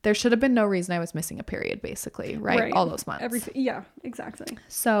looks, there should have been no reason I was missing a period, basically, right? All those months. Everything. Yeah, exactly.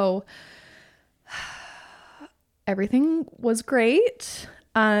 So everything was great.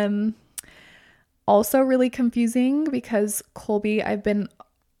 Also really confusing because Colby, I've been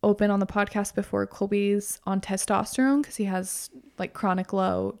open on the podcast before, Colby's on testosterone because he has like chronic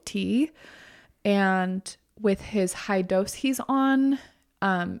low T, and with his high dose he's on,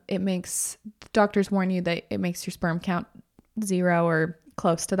 it makes, doctors warn you that it makes your sperm count 0 or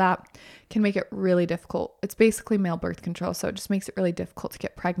close to that, can make it really difficult. It's basically male birth control, so it just makes it really difficult to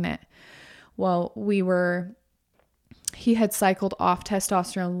get pregnant. Well, he had cycled off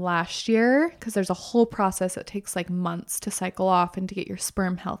testosterone last year because there's a whole process that takes like months to cycle off and to get your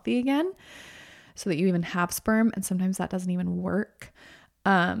sperm healthy again so that you even have sperm, and sometimes that doesn't even work.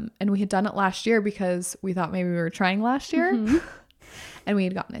 And we had done it last year because we thought maybe we were trying last year. And we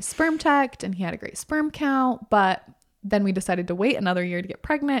had gotten his sperm checked and he had a great sperm count, but then we decided to wait another year to get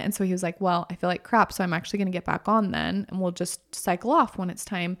pregnant. And so he was like, well, I feel like crap, so I'm actually going to get back on then, and we'll just cycle off when it's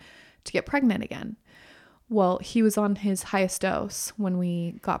time to get pregnant again. Well, he was on his highest dose when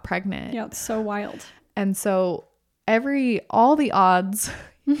we got pregnant. Yeah, it's so wild. And so all the odds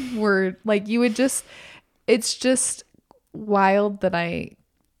were like, it's just wild that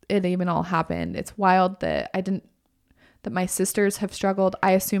it even all happened. It's wild that that my sisters have struggled.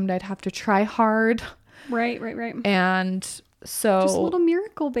 I assumed I'd have to try hard. Right. And so just a little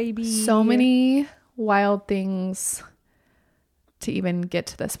miracle, baby. So many wild things to even get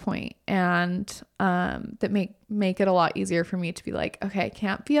to this point, and that make it a lot easier for me to be like, okay, I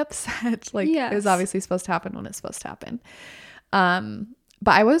can't be upset. Like, yes. It was obviously supposed to happen when it's supposed to happen.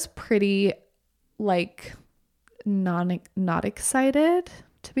 But I was pretty like not excited,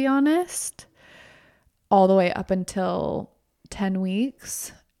 to be honest, all the way up until 10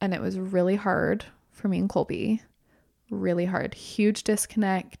 weeks. And it was really hard for me and Colby. Really hard. Huge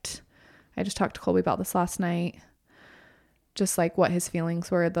disconnect. I just talked to Colby about this last night. Just like what his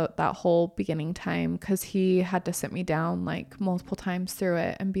feelings were that whole beginning time, because he had to sit me down like multiple times through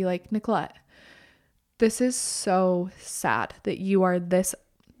it and be like, Nicolette, this is so sad that you are this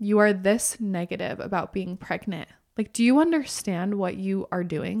negative about being pregnant. Like, do you understand what you are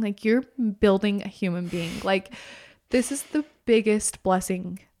doing? Like, you're building a human being. Like, this is the biggest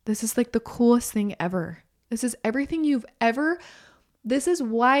blessing. This is like the coolest thing ever. This is everything you've ever. This is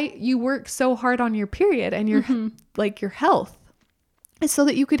why you work so hard on your period and your like your health, is so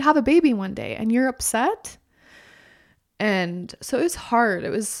that you could have a baby one day, and you're upset. And so it was hard. It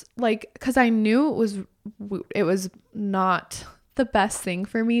was like, because I knew it was not the best thing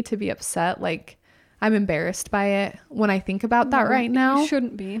for me to be upset. Like, I'm embarrassed by it when I think about that right now. You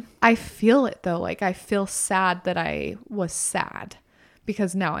shouldn't be. I feel it though. Like, I feel sad that I was sad.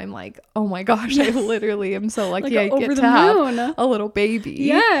 Because now I'm like, oh my gosh, yes. I literally am so lucky I get to have a little baby.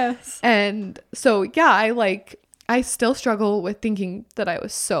 Yes. And so, yeah, I still struggle with thinking that I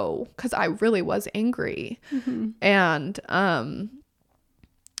was because I really was angry. And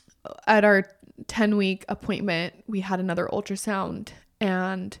at our 10-week appointment, we had another ultrasound.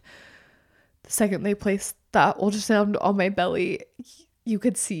 And the second they placed that ultrasound on my belly, you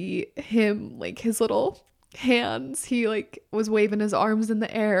could see him, like, his little hands, he like was waving his arms in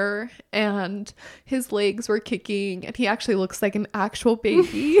the air and his legs were kicking, and he actually looks like an actual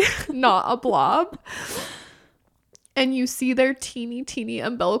baby, not a blob. And you see their teeny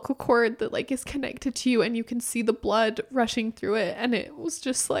umbilical cord that like is connected to you, and you can see the blood rushing through it. And it was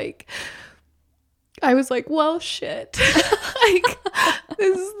just like, I was like, well, shit. Like,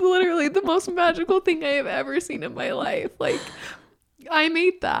 this is literally the most magical thing I have ever seen in my life. Like, I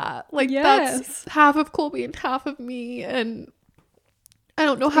made that. Like, yes. That's half of Colby and half of me. And I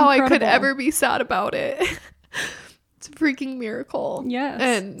don't know how I could ever be sad about it. It's a freaking miracle. Yes.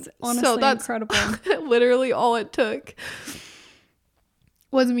 And honestly, so that's incredible. Literally all it took.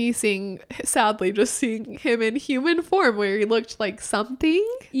 was me sadly just seeing him in human form where he looked like something.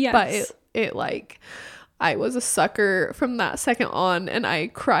 Yes. But it like, I was a sucker from that second on, and I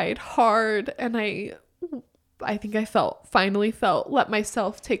cried hard, and I think I finally let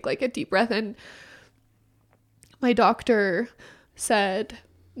myself take like a deep breath. And my doctor said,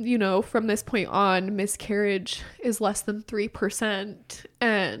 you know, from this point on, miscarriage is less than 3%,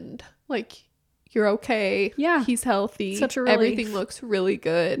 and like, you're okay. Yeah. He's healthy. Such a relief. Everything looks really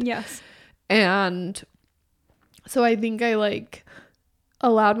good. Yes. And so I think I like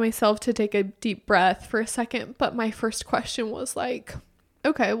allowed myself to take a deep breath for a second. But my first question was like,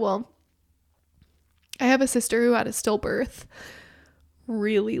 okay, well, I have a sister who had a stillbirth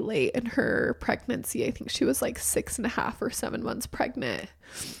really late in her pregnancy. I think she was like 6.5 or 7 months pregnant.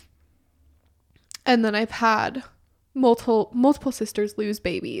 And then I've had multiple sisters lose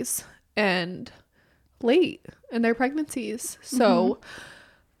babies and late in their pregnancies. So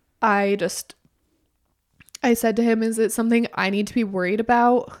I said to him, is it something I need to be worried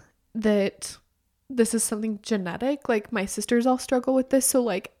about, that this is something genetic? Like, my sisters all struggle with this, so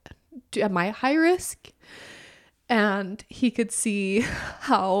like, am I high risk? And he could see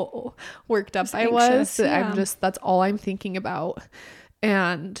how worked up I was. Yeah. That's all I'm thinking about.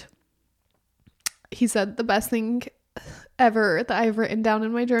 And he said the best thing ever that I've written down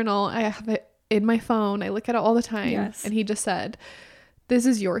in my journal, I have it in my phone, I look at it all the time. Yes. And he just said, this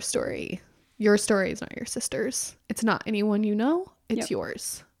is your story. Your story is not your sister's. It's not anyone you know. It's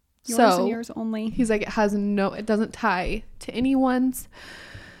yours. Yours and yours only. He's like, it doesn't tie to anyone's.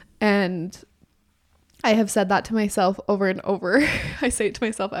 And I have said that to myself over and over. I say it to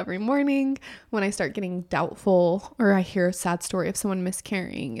myself every morning when I start getting doubtful or I hear a sad story of someone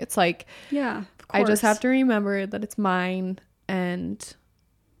miscarrying. It's like, yeah, of course. I just have to remember that it's mine, and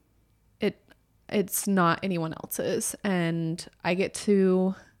it's not anyone else's, and I get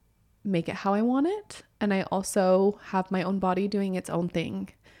to make it how I want it. And I also have my own body doing its own thing,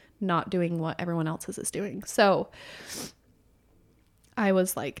 not doing what everyone else's is doing. So I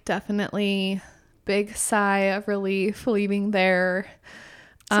was like, definitely big sigh of relief leaving there.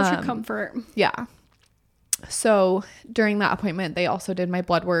 Such a comfort. Yeah. So during that appointment, they also did my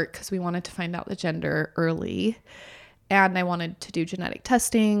blood work because we wanted to find out the gender early, and I wanted to do genetic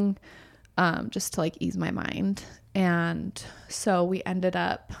testing, just to like ease my mind. And so we ended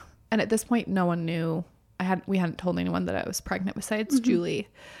up, and at this point, no one knew. We hadn't told anyone that I was pregnant besides Julie.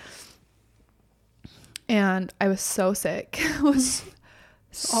 And I was so sick. It was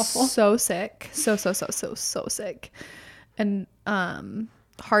awful. So sick. So sick. And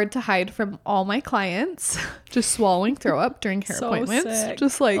hard to hide from all my clients. Just swallowing throw up during hair appointments. Sick.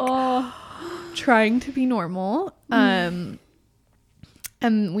 Just like trying to be normal. And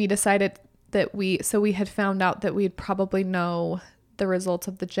we decided that we had found out that we'd probably know the results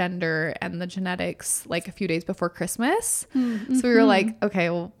of the gender and the genetics like a few days before Christmas. So we were like,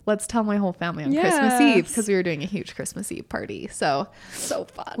 okay, well, let's tell my whole family on Christmas Eve, because we were doing a huge Christmas Eve party. So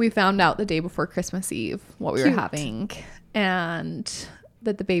fun. We found out the day before Christmas Eve what we were having, and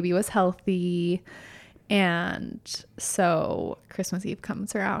that the baby was healthy. And so Christmas Eve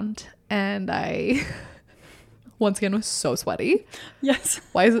comes around, and I once again was so sweaty. Yes.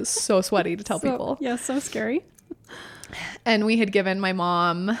 Why is it so sweaty to tell people? Yeah, so scary. And we had given my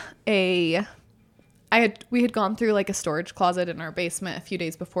mom we had gone through like a storage closet in our basement a few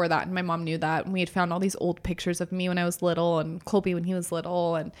days before that, and my mom knew that, and we had found all these old pictures of me when I was little and Colby when he was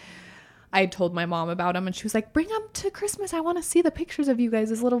little, and I had told my mom about them, and she was like, bring them to Christmas, I want to see the pictures of you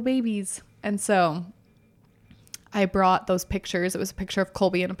guys as little babies. And so I brought those pictures. It was a picture of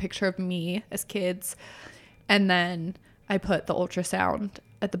Colby and a picture of me as kids, and then I put the ultrasound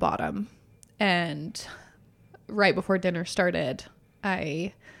at the bottom. And right before dinner started,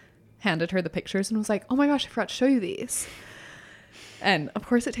 I handed her the pictures and was like, oh my gosh, I forgot to show you these. And of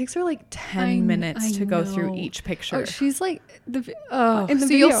course it takes her like 10 minutes to go through each picture. Oh, she's like in the so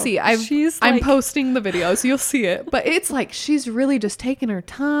video. You'll see. I'm posting the video, so you'll see it. But it's like she's really just taking her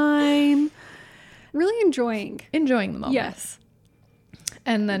time, really enjoying the moment. Yes.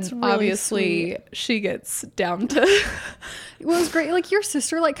 And then really obviously sweet. She gets down to well, it's great. Like your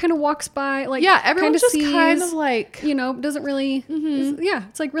sister like kind of walks by, like everyone just kind of like, doesn't really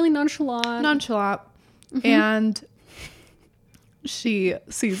it's like really nonchalant. And she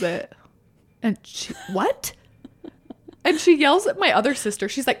sees it and she what? And she yells at my other sister.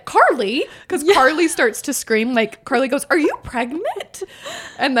 She's like, Carly, because Carly starts to scream. Like Carly goes, are you pregnant?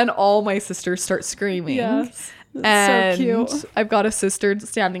 And then all my sisters start screaming. Yes. That's so cute. I've got a sister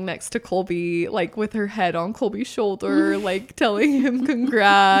standing next to Colby, like with her head on Colby's shoulder, like telling him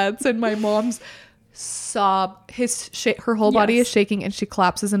congrats. And my mom's sob. Her whole body is shaking, and she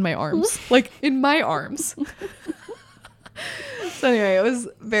collapses in my arms, like in my arms. So anyway, it was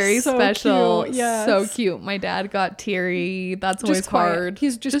very special. Cute. Yes. So cute. My dad got teary. That's always hard.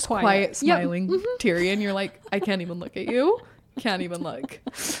 He's just quiet, smiling, teary, and you're like, I can't even look at you. Can't even look.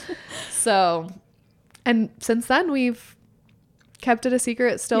 So, and since then we've kept it a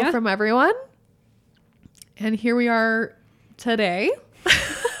secret still from everyone. And here we are today.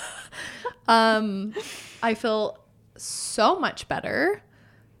 I feel so much better.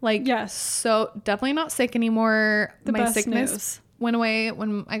 Like, so definitely not sick anymore. My sickness went away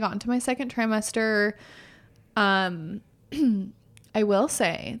when I got into my second trimester. I will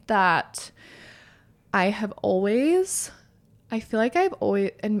say that I feel like I've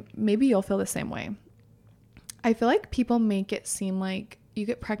always, and maybe you'll feel the same way. I feel like people make it seem like you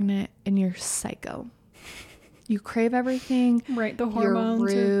get pregnant and you're psycho. You crave everything. Right. The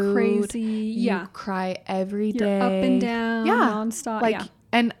hormones are crazy. You cry every day. You're up and down. Nonstop. Like,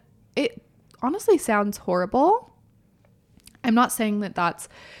 and it honestly sounds horrible. I'm not saying that that's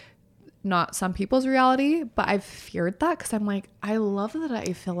not some people's reality, but I've feared that because I'm like, I love that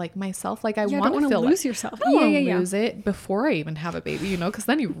I feel like myself. Like I want to feel lose yourself. I don't want to lose it before I even have a baby, you know, because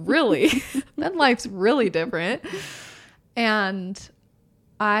then you really, then life's really different. And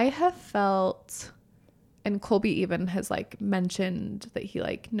I have felt, and Colby even has like mentioned that he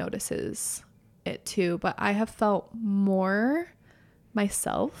like notices it too, but I have felt more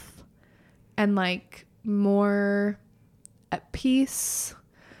myself and like more at peace.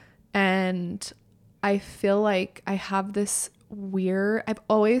 And I feel like I have this I've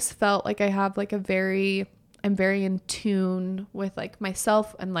always felt like I have like I'm very in tune with like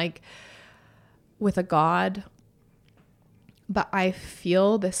myself and like with a God, but I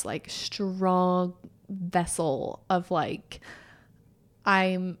feel this like strong vessel of like,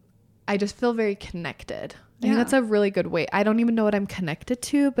 I just feel very connected. I think that's a really good way. I don't even know what I'm connected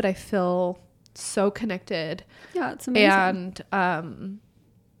to, but I feel so connected. Yeah, it's amazing. And,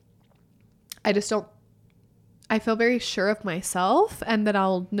 I feel very sure of myself and that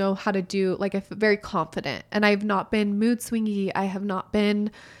I'll know how to do, like, I feel very confident, and I've not been mood swingy. I have not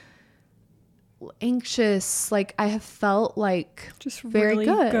been anxious. Like, I have felt like just very really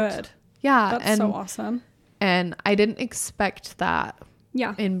good. Yeah. That's so awesome. And I didn't expect that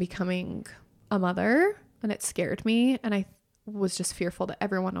Yeah. in becoming a mother, and it scared me, and I was just fearful that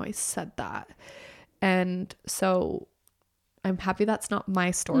everyone always said that. And so I'm happy that's not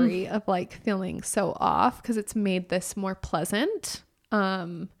my story of like feeling so off, because it's made this more pleasant.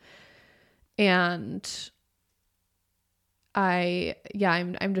 And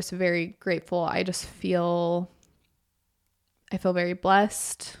I'm just very grateful. I feel very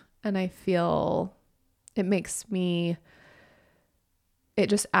blessed, and I feel it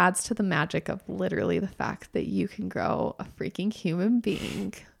just adds to the magic of literally the fact that you can grow a freaking human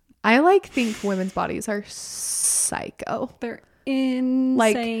being. I like think women's bodies are psycho. They're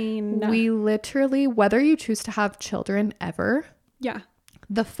insane. Like, we literally, whether you choose to have children ever,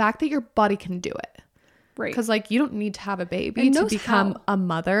 the fact that your body can do it, right? Because like, you don't need to have a baby to become a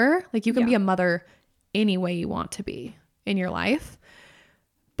mother. Like, you can be a mother any way you want to be in your life,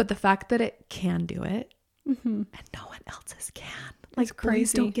 but the fact that it can do it, and no one else's can. Like, it's crazy.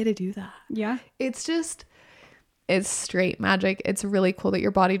 Boys don't get to do that. Yeah. It's straight magic. It's really cool that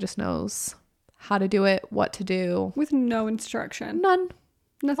your body just knows how to do it, what to do. With no instruction. None.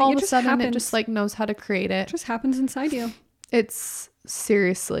 Nothing. All of a sudden, happens. It just like knows how to create it. It just happens inside you. It's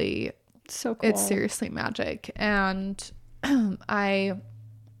seriously so cool. It's seriously magic. And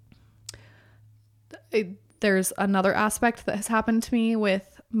there's another aspect that has happened to me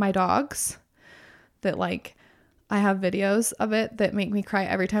with my dogs that like, I have videos of it that make me cry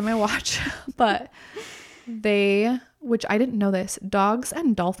every time I watch, but which I didn't know this, dogs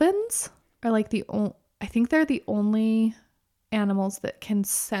and dolphins are like I think they're the only animals that can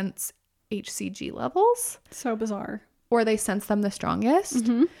sense HCG levels. So bizarre. Or they sense them the strongest.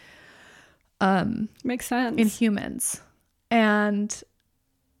 Makes sense. In humans. And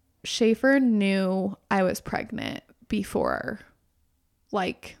Schaefer knew I was pregnant before,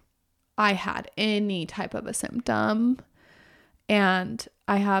 like, I had any type of a symptom. And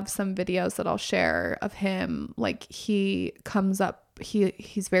I have some videos that I'll share of him. Like, he comes up,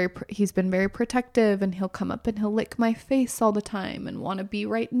 he's been very protective, and he'll come up and he'll lick my face all the time and want to be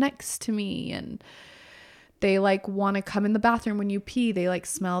right next to me. And they like want to come in the bathroom when you pee. They like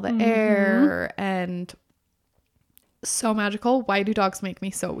smell the air, and so magical. Why do dogs make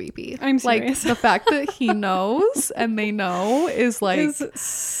me so weepy? I'm serious. Like, the fact that he knows and they know is like,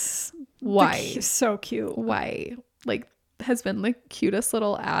 why? So cute. Why? Like, has been the cutest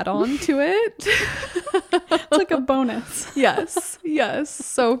little add-on to it. It's like a bonus. Yes.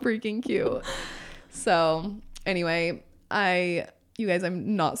 So freaking cute. So anyway, you guys,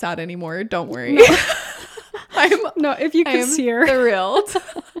 I'm not sad anymore. Don't worry. No. If you could see her. Thrilled.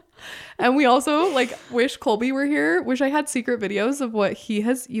 And we also like wish Colby were here. Wish I had secret videos of what he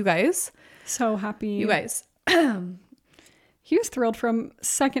has. You guys. So happy. You guys. He was thrilled from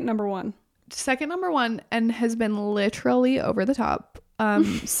second number one, and has been literally over the top.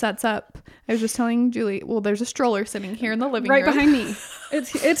 Sets up. I was just telling Julie, well, there's a stroller sitting here in the living room. Right behind me.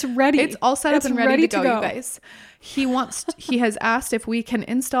 It's ready. It's all set up and ready to go, you guys. He has asked if we can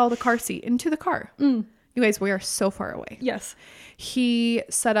install the car seat into the car. You guys, we are so far away. Yes. He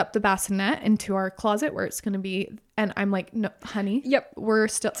set up the bassinet into our closet where it's going to be. And I'm like, no, honey. Yep. We're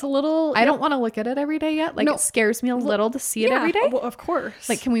still. It's a little. I don't want to look at it every day yet. Like, it scares me a little to see it every day. Well, of course.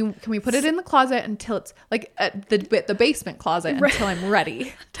 Like, can we put it in the closet until it's like the basement closet until I'm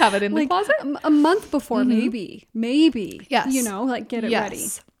ready to have it in the closet? A month before, maybe. Yes. You know, like get it ready.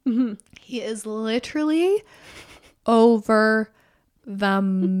 Mm-hmm. He is literally over the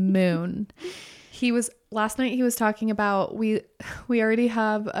moon. Last night he was talking about we already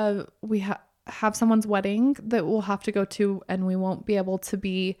have have someone's wedding that we'll have to go to, and we won't be able to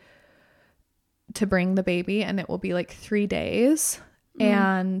bring the baby, and it will be like 3 days,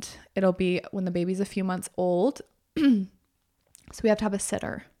 and it'll be when the baby's a few months old. So we have to have a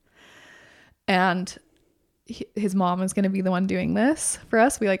sitter, and his mom is going to be the one doing this for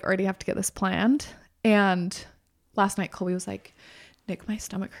us. We like already have to get this planned. And last night Colby was like, Nick, my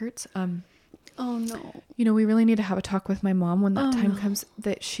stomach hurts. Oh no. You know, we really need to have a talk with my mom when that time comes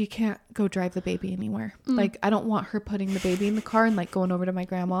that she can't go drive the baby anywhere. Like, I don't want her putting the baby in the car and like going over to my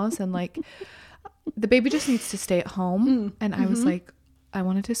grandma's, and like the baby just needs to stay at home. And I was like, I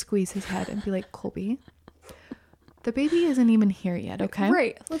wanted to squeeze his head and be like, Colby, the baby isn't even here yet. Okay.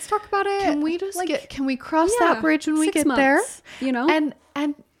 Right. Let's talk about it. Can we just can we cross that bridge when we get there? You know? And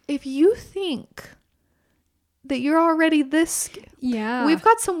if you think that you're already this, we've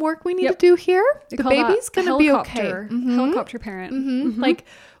got some work we need to do here. The baby's gonna be okay. Helicopter parent. Like,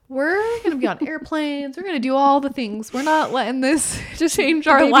 we're gonna be on airplanes. We're gonna do all the things. We're not letting this just change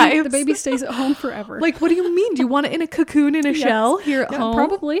our lives. The baby stays at home forever. Like, what do you mean? Do you want it in a cocoon in a shell here at home?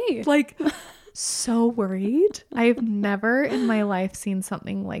 Probably. Like, so worried. I've never in my life seen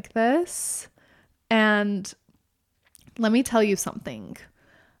something like this. And let me tell you something.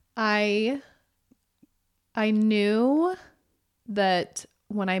 I knew that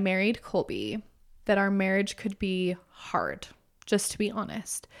when I married Colby, that our marriage could be hard, just to be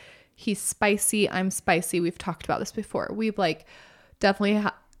honest. He's spicy. I'm spicy. We've talked about this before. We've like definitely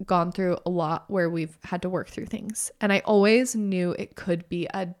gone through a lot where we've had to work through things. And I always knew it could be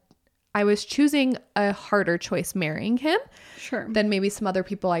I was choosing a harder choice marrying him than maybe some other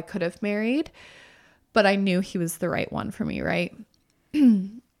people I could have married. But I knew he was the right one for me, right?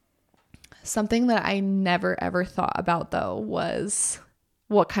 Something that I never ever thought about though was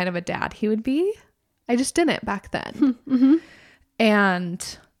what kind of a dad he would be. I just didn't back then.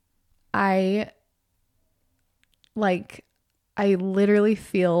 And I literally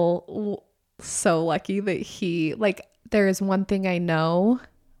feel so lucky that there is one thing I know,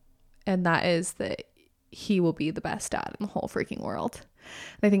 and that is that he will be the best dad in the whole freaking world.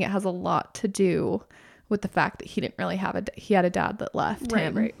 And I think it has a lot to do with the fact that he didn't really have he had a dad that left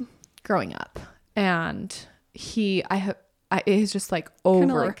him growing up, and it is just like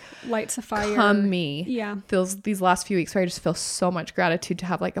lights a fire come me these last few weeks where I just feel so much gratitude to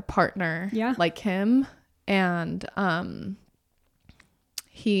have like a partner like him. And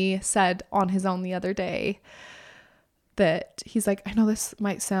he said on his own the other day that he's like, I know this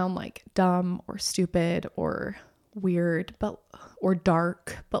might sound like dumb or stupid or weird or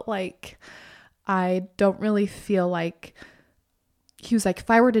dark, but like I don't really feel like, he was like, if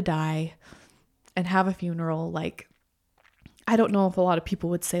I were to die and have a funeral, like, I don't know if a lot of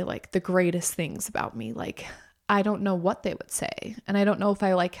people would say like the greatest things about me. Like, I don't know what they would say. And I don't know if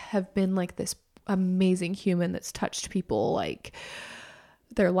I like have been like this amazing human that's touched people like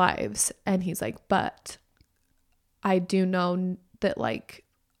their lives. And he's like, but I do know that like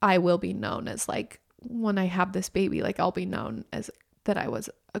I will be known as like, when I have this baby, like I'll be known as that I was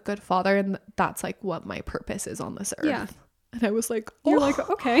a good father. And that's like what my purpose is on this earth. Yeah. And I was like, you're like,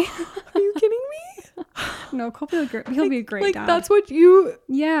 okay, are you kidding me? No, he'll be a great dad. That's what you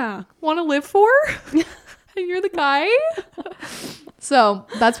want to live for? And you're the guy? So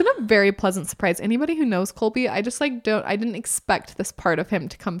that's been a very pleasant surprise. Anybody who knows Colby, I just like I didn't expect this part of him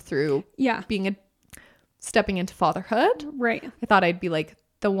to come through. Yeah. Stepping into fatherhood. Right. I thought I'd be like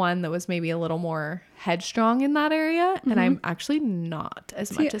the one that was maybe a little more headstrong in that area. And I'm actually not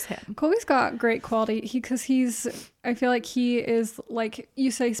as much as him. Colby's got great quality. I feel like he is like,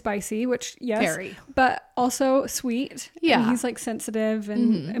 you say spicy, which yes, very, but also sweet. Yeah. And he's like sensitive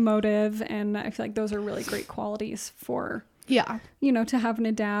and emotive. And I feel like those are really great qualities for, to have in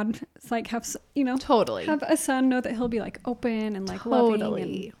a dad. It's like totally have a son, know that he'll be like open and like loving.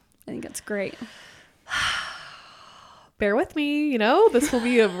 And I think that's great. Bear with me, this will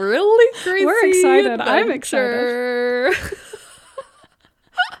be a really crazy We're excited. adventure. I'm excited.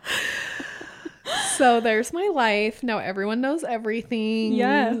 So there's my life. Now everyone knows everything.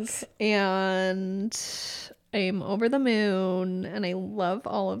 Yes. And I'm over the moon and I love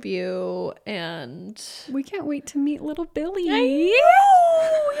all of you. And we can't wait to meet little Billy. I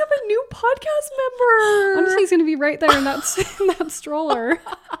know. We have a new podcast member. Honestly, he's going to be right there in that stroller.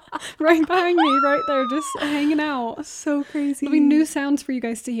 Right behind me, right there, just hanging out. So crazy. There'll be new sounds for you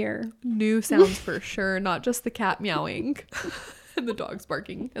guys to hear. New sounds for sure, not just the cat meowing and the dogs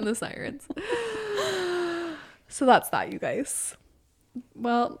barking and the sirens. So that's that, you guys.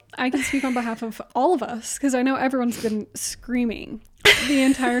 Well, I can speak on behalf of all of us because I know everyone's been screaming the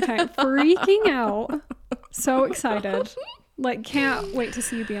entire time, freaking out. So excited. Like, can't wait to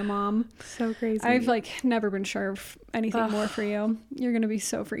see you be a mom. So crazy. I've never been sure of anything more for you. You're going to be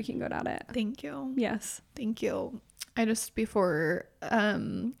so freaking good at it. Thank you. Yes. Thank you. I just, before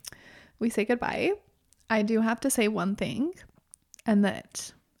we say goodbye, I do have to say one thing, and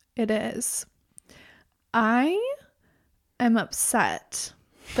that it is, I am upset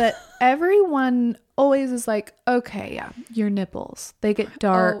that everyone always is like, okay, yeah, your nipples, they get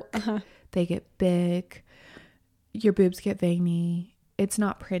dark, they get big, your boobs get veiny, it's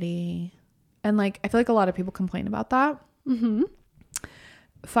not pretty. And I feel like a lot of people complain about that. Mm-hmm.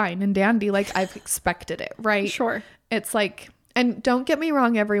 Fine and dandy, I've expected it, right? Sure. It's and don't get me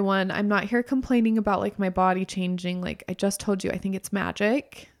wrong, everyone, I'm not here complaining about my body changing. I just told you, I think it's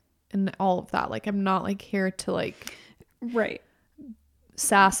magic and all of that. I'm not here to right,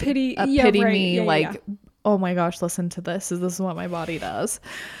 sass pity me, oh my gosh, listen to this. This is what my body does.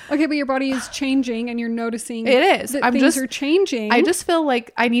 Okay, but your body is changing and you're noticing it is. That things are changing. I just feel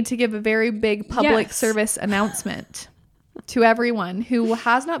like I need to give a very big public service announcement to everyone who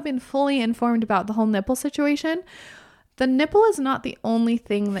has not been fully informed about the whole nipple situation. The nipple is not the only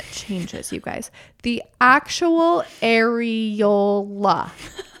thing that changes, you guys. The actual areola,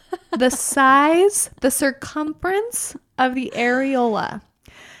 the size, the circumference of the areola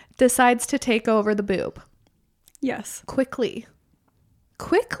decides to take over the boob. Yes. Quickly.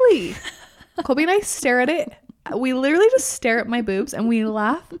 Colby and I stare at it. We literally just stare at my boobs and we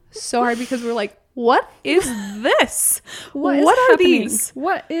laugh so hard because we're like, what is this? What are these?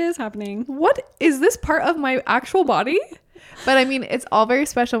 What is happening? What is this part of my actual body? But I mean, it's all very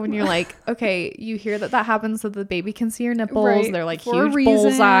special when you're okay, you hear that happens so the baby can see your nipples. Right. They're huge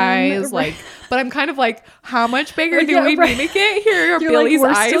bullseyes. Right. But I'm kind of how much bigger do we make it? Here are Billy's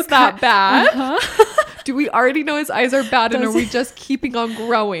eyes that bad? Uh-huh. Do we already know his eyes are bad and are we just keeping on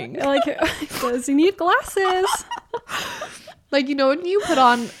growing? Does he need glasses? When you put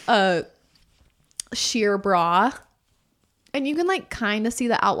on a sheer bra and you can kind of see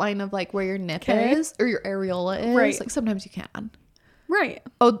the outline of where your nip is or your areola is. Right. Sometimes you can. Right.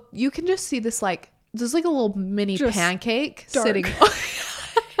 Oh, you can just see this there's a little mini just pancake dark. Sitting.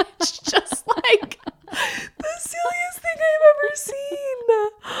 It's just the silliest thing I've ever seen.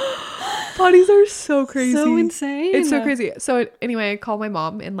 Bodies are so crazy. So insane. It's so crazy. So anyway, I called my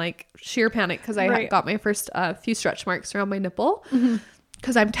mom in sheer panic because I got my first few stretch marks around my nipple. Mm-hmm.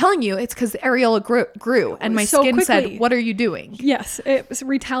 Because I'm telling you, it's because the areola grew and my skin quickly said, what are you doing? Yes, it was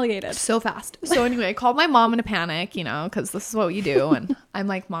retaliated. So fast. So anyway, I called my mom in a panic, because this is what you do. And I'm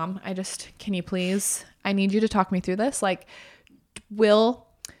like, Mom, can you please, I need you to talk me through this. Will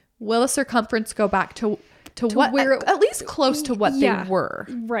the circumference go back to what, where at least close to what they were?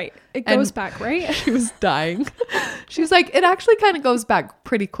 Right. It goes back, right? She was dying. She was like, it actually kind of goes back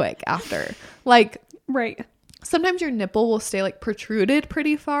pretty quick after. Right. Sometimes your nipple will stay protruded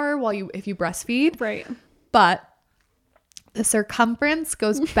pretty far if you breastfeed. Right. But the circumference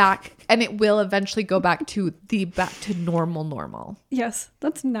goes back and it will eventually go back to normal. Yes.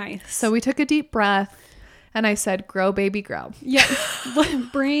 That's nice. So we took a deep breath and I said, grow, baby, grow. Yeah.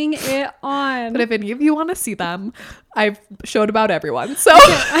 Bring it on. But if any of you want to see them, I've showed about everyone. So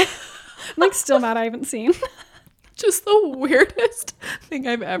I'm still mad I haven't seen. just the weirdest thing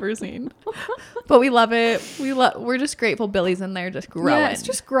I've ever seen. But we love it. We're just grateful Billy's in there just growing. Yeah, it's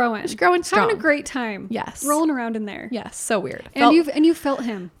just growing. Just growing strong. Having a great time. Yes. Rolling around in there. Yes, so weird. And you felt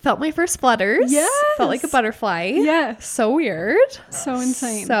him. Felt my first flutters. Yes. Felt like a butterfly. Yes. So weird. So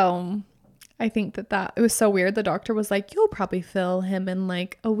insane. So I think that it was so weird. The doctor was like, you'll probably feel him in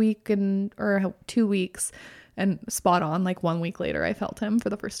like a week or 2 weeks. And spot on, like 1 week later, I felt him for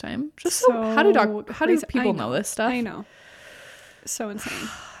the first time. Just so how do people know this stuff? I know. So insane.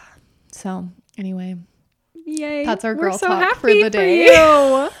 So anyway, yay! That's our girl so talk for the day.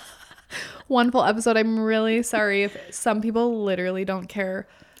 You. One full episode. I'm really sorry if some people literally don't care.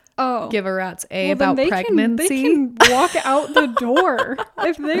 Oh, give a rat's about pregnancy. They can walk out the door.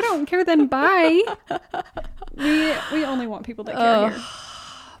 If they don't care, then bye. We only want people that care here.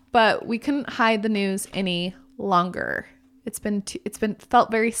 But we couldn't hide the news any longer. It's been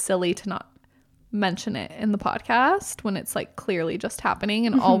felt very silly to not mention it in the podcast when it's like clearly just happening,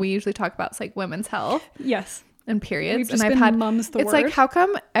 and all we usually talk about is like women's health. Yes. And periods. We've just and been mum's the it's word. like, how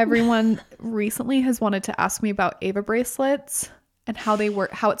come everyone recently has wanted to ask me about Ava bracelets and how they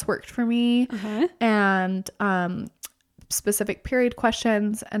work, how it's worked for me, and specific period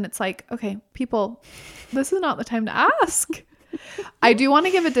questions, and it's like, okay, people, this is not the time to ask. I do want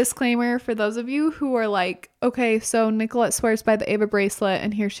to give a disclaimer for those of you who are like, okay, so Nicolette swears by the Ava bracelet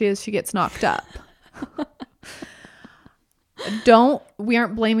and here she is, she gets knocked up. We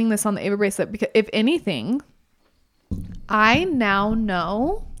aren't blaming this on the Ava bracelet, because if anything, I now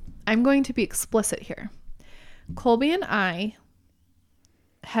know, I'm going to be explicit here. Colby and I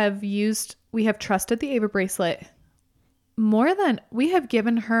we have trusted the Ava bracelet more than we have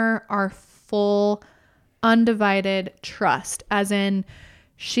given her our full undivided trust, as in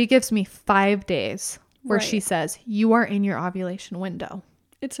she gives me 5 days where she says, you are in your ovulation window.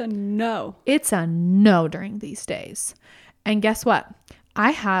 It's a no during these days. And guess what?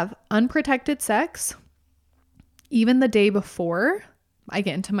 I have unprotected sex even the day before I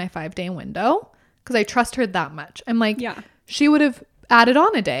get into my 5-day window, because I trust her that much. I'm like, she would have added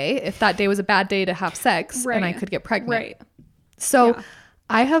on a day if that day was a bad day to have sex and I could get pregnant. Right. So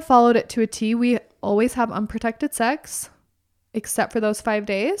I have followed it to a T. We always have unprotected sex except for those 5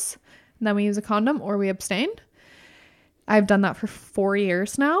 days. And then we use a condom or we abstain. I've done that for 4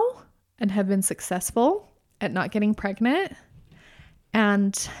 years now and have been successful at not getting pregnant.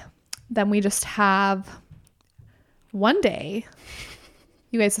 And then we just have one day.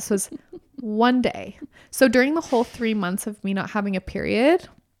 You guys, this was one day. So during the whole 3 months of me not having a period,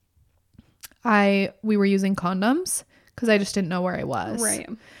 we were using condoms because I just didn't know where I was. Right.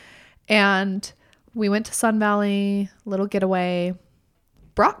 And we went to Sun Valley, little getaway,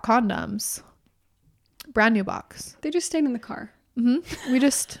 brought condoms, brand new box. They just stayed in the car. We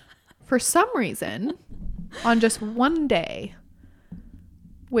just, for some reason, on just one day,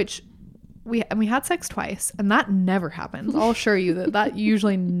 which we had sex twice, and that never happens. I'll assure you that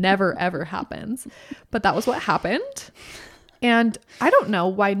usually never, ever happens. But that was what happened. And I don't know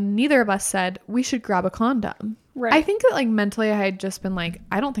why neither of us said we should grab a condom. Right. I think that like mentally I had just been like,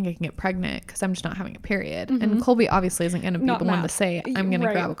 I don't think I can get pregnant because I'm just not having a period. And Colby obviously isn't going to be the one to say I'm going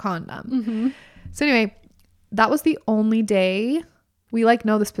to grab a condom. So anyway, that was the only day. We like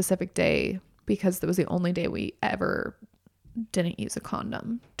know the specific day because that was the only day we ever didn't use a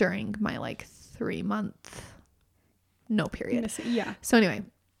condom during my like 3 month no period. Yeah. So anyway,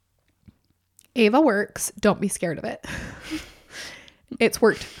 Ava works. Don't be scared of it. It's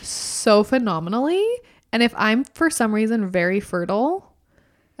worked so phenomenally. And if I'm for some reason very fertile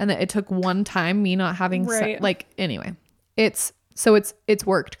and that it took one time me not having anyway, it's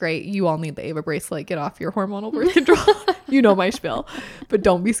worked great. You all need the Ava bracelet. Get off your hormonal birth control. You know my spiel. But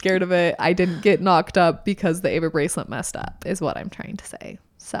don't be scared of it. I didn't get knocked up because the Ava bracelet messed up is what I'm trying to say.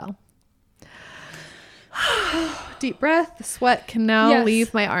 So deep breath. The sweat can now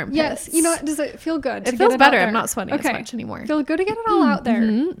leave my armpits. Yes. You know what? Does it feel good? It feels better. I'm not sweating as much anymore. Feel good to get it all out there.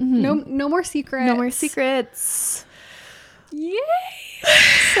 No more secrets. No more secrets. Yay.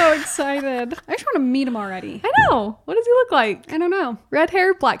 So excited. I just want to meet him already. I know. What does he look like? I don't know. Red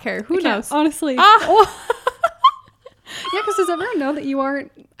hair, black hair. Who knows? Honestly. Yeah, because does everyone know that you are...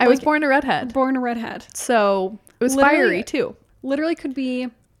 I was born a redhead. So it was fiery too. Literally could be...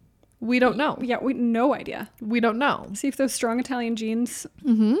 We don't know. Yeah, no idea. We don't know. See if those strong Italian genes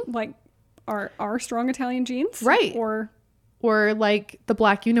like are strong Italian genes. Right. Or like the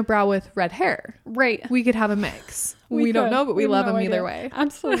black unibrow with red hair. Right. We could have a mix. We don't know, but we love them either way.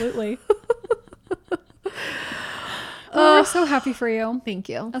 Absolutely. We're so happy for you. Thank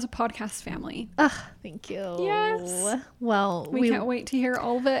you. As a podcast family. Thank you. Yes. Well, we can't wait to hear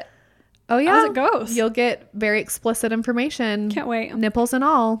all of it. Oh yeah, as it goes. You'll get very explicit information. Can't wait. Nipples and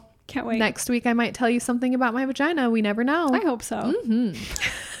all. Can't wait. Next week I might tell you something about my vagina. We never know. I hope so. Mm-hmm.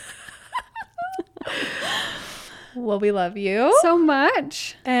 Well, we love you so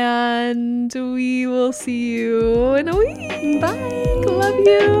much. And we will see you in a week. Bye. Love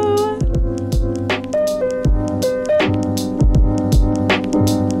you.